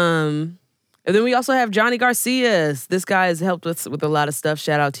 And then we also have Johnny Garcia. This guy has helped us with a lot of stuff.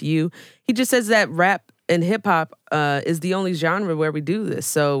 Shout out to you. He just says that rap and hip hop is the only genre where we do this.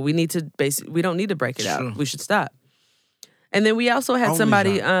 So we need to we don't need to break it out. We should stop. And then we also had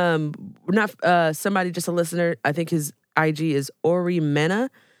somebody, just a listener. I think his IG is Ori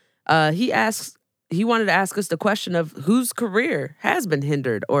Mena. He wanted to ask us the question of whose career has been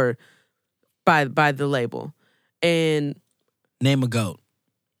hindered or by the label. And name a GOAT.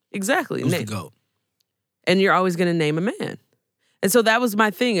 Exactly. Who's the GOAT? And you're always going to name a man. And so that was my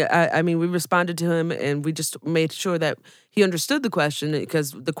thing. We responded to him and we just made sure that he understood the question,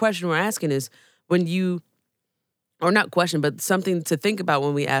 because the question we're asking is but something to think about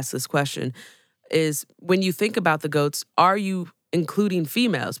when we ask this question is, when you think about the GOATs, are you including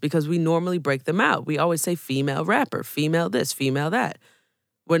females? Because we normally break them out. We always say female rapper, female this, female that.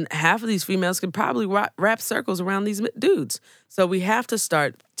 When half of these females can probably wrap circles around these dudes. So we have to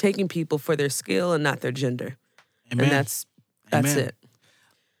start taking people for their skill and not their gender. Amen. And that's it.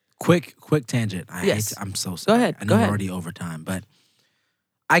 Quick tangent. I'm so sorry. Go ahead. I know we're already over time, but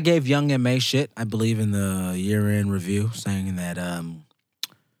I gave Young M.A. shit, I believe, in the year-end review, saying that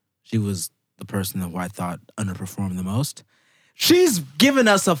she was the person who I thought underperformed the most. She's given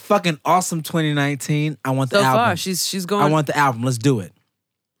us a fucking awesome 2019. I want the album. So far, she's going. I want the album. Let's do it.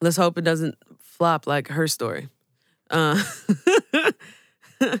 Let's hope it doesn't flop like her story. I'm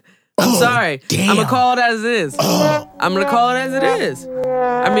sorry. damn. I'm gonna call it as it is. I'm gonna call it as it is.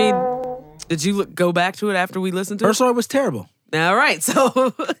 I mean, did you go back to it after we listened to Her it? story was terrible. All right,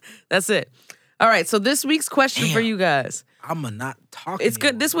 so that's it. All right, so this week's question for you guys. I'm gonna not talk. It's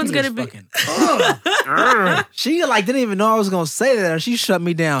good. This one's gonna be. She didn't even know I was gonna say that. She shut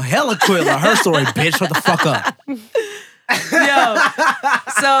me down hella quick. Like, her story, bitch. Shut the fuck up. Yo,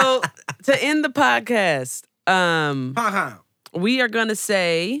 so to end the podcast, we are gonna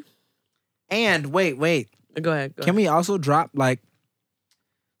say. And wait. Go ahead. Can we also drop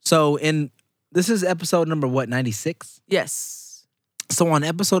this is episode number 96? Yes. So on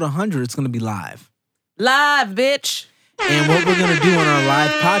episode 100, it's gonna be live. Live, bitch. And what we're gonna do on our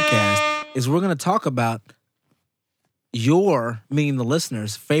live podcast is we're gonna talk about meaning the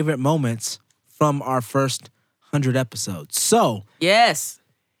listeners, favorite moments from our first 100 episodes. So yes,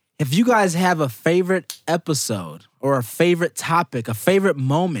 if you guys have a favorite episode or a favorite topic, a favorite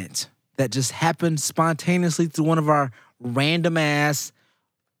moment that just happened spontaneously through one of our random ass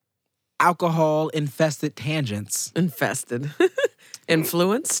alcohol infested tangents.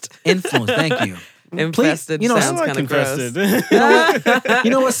 Influenced. Influence, thank you. Infested sounds kind of gross. You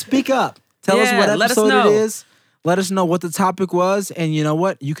know what? Speak up. Tell us what episode it is. Let us know what the topic was, and you know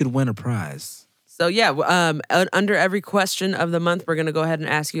what? You could win a prize. So yeah, under every question of the month, we're gonna go ahead and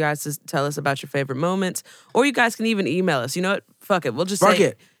ask you guys to tell us about your favorite moments, or you guys can even email us. You know what? Fuck it. We'll just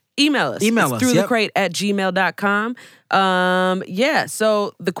say email us. Email us. throughthecrate@gmail.com. Yeah.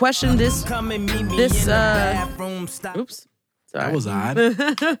 So the question oops. Sorry. That was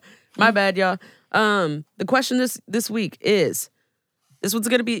odd. My bad, y'all. The question this week is, this one's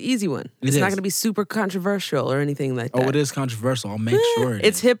gonna be an easy one. It's not gonna be super controversial or anything like that. Oh, it is controversial. I'll make sure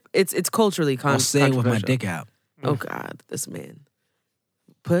it's hip. It's culturally I'll say it with my controversial. dick out. Oh God, this man.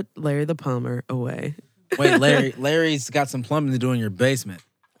 Put Larry the plumber away. Wait, Larry's got some plumbing to do in your basement.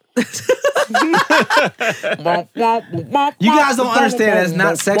 You guys don't understand. That's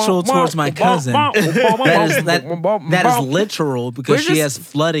not sexual towards my cousin. That is literal because she has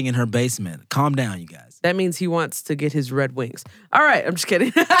flooding in her basement. Calm down, you guys. That means he wants to get his red wings. All right, I'm just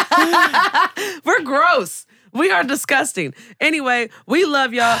kidding. We're gross. We are disgusting. Anyway, we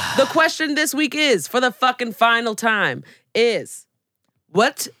love y'all. The question this week is, for the fucking final time, is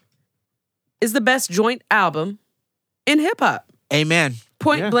what is the best joint album in hip hop? Amen.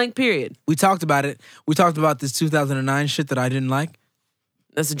 Point blank, period. We talked about it. We talked about this 2009 shit that I didn't like.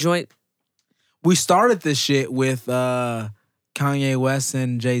 That's a joint. We started this shit with Kanye West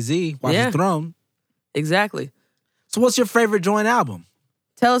and Jay-Z, Watch the Throne. Exactly. So what's your favorite joint album?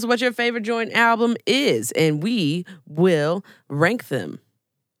 Tell us what your favorite joint album is, and we will rank them.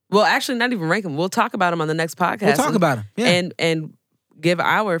 Well, actually, not even rank them. We'll talk about them on the next podcast. We'll talk about them. Yeah. And give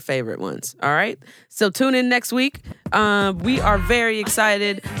our favorite ones. All right. So tune in next week. We are very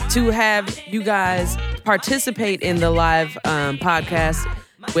excited to have you guys participate in the live podcast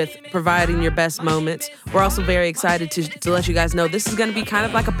with providing your best moments. We're also very excited to let you guys know this is going to be kind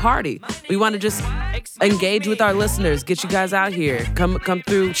of like a party. We want to just engage with our listeners, get you guys out here, come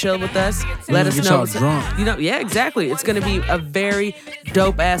through, chill with us, let us know. Drunk. You know, yeah, exactly. It's going to be a very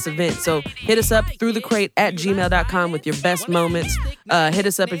dope ass event. So hit us up throughthecrate@gmail.com with your best moments. Hit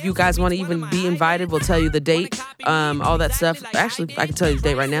us up if you guys want to even be invited. We'll tell you the date, all that stuff. Actually, I can tell you the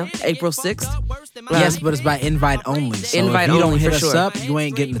date right now, April 6th. Yes, but it's by invite only. So invite if you only, don't hit for us sure. up, you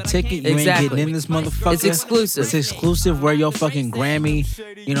ain't getting the ticket. You ain't Exactly. getting in this motherfucker. It's exclusive. It's exclusive. Wear your fucking Grammy,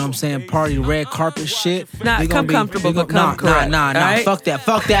 you know what I'm saying, party red carpet shit. Nah, We come gonna comfortable, but come correct. Nah. all right? Fuck that.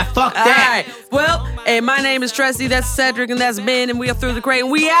 All right. Well, hey, my name is Tressie. That's Cedric, and that's Ben, and we are Through the Crate,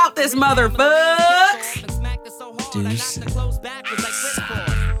 and we out this motherfucks. Deuce.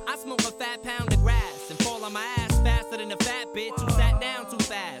 I smoke a fat pound of grass and fall on my ass faster than a fat bitch who sat down too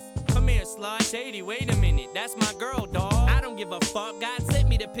fast. Come here, slut. Shady, wait a minute. That's my girl, dawg. I don't give a fuck. God sent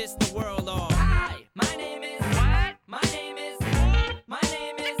me to piss the world off. Hi, my name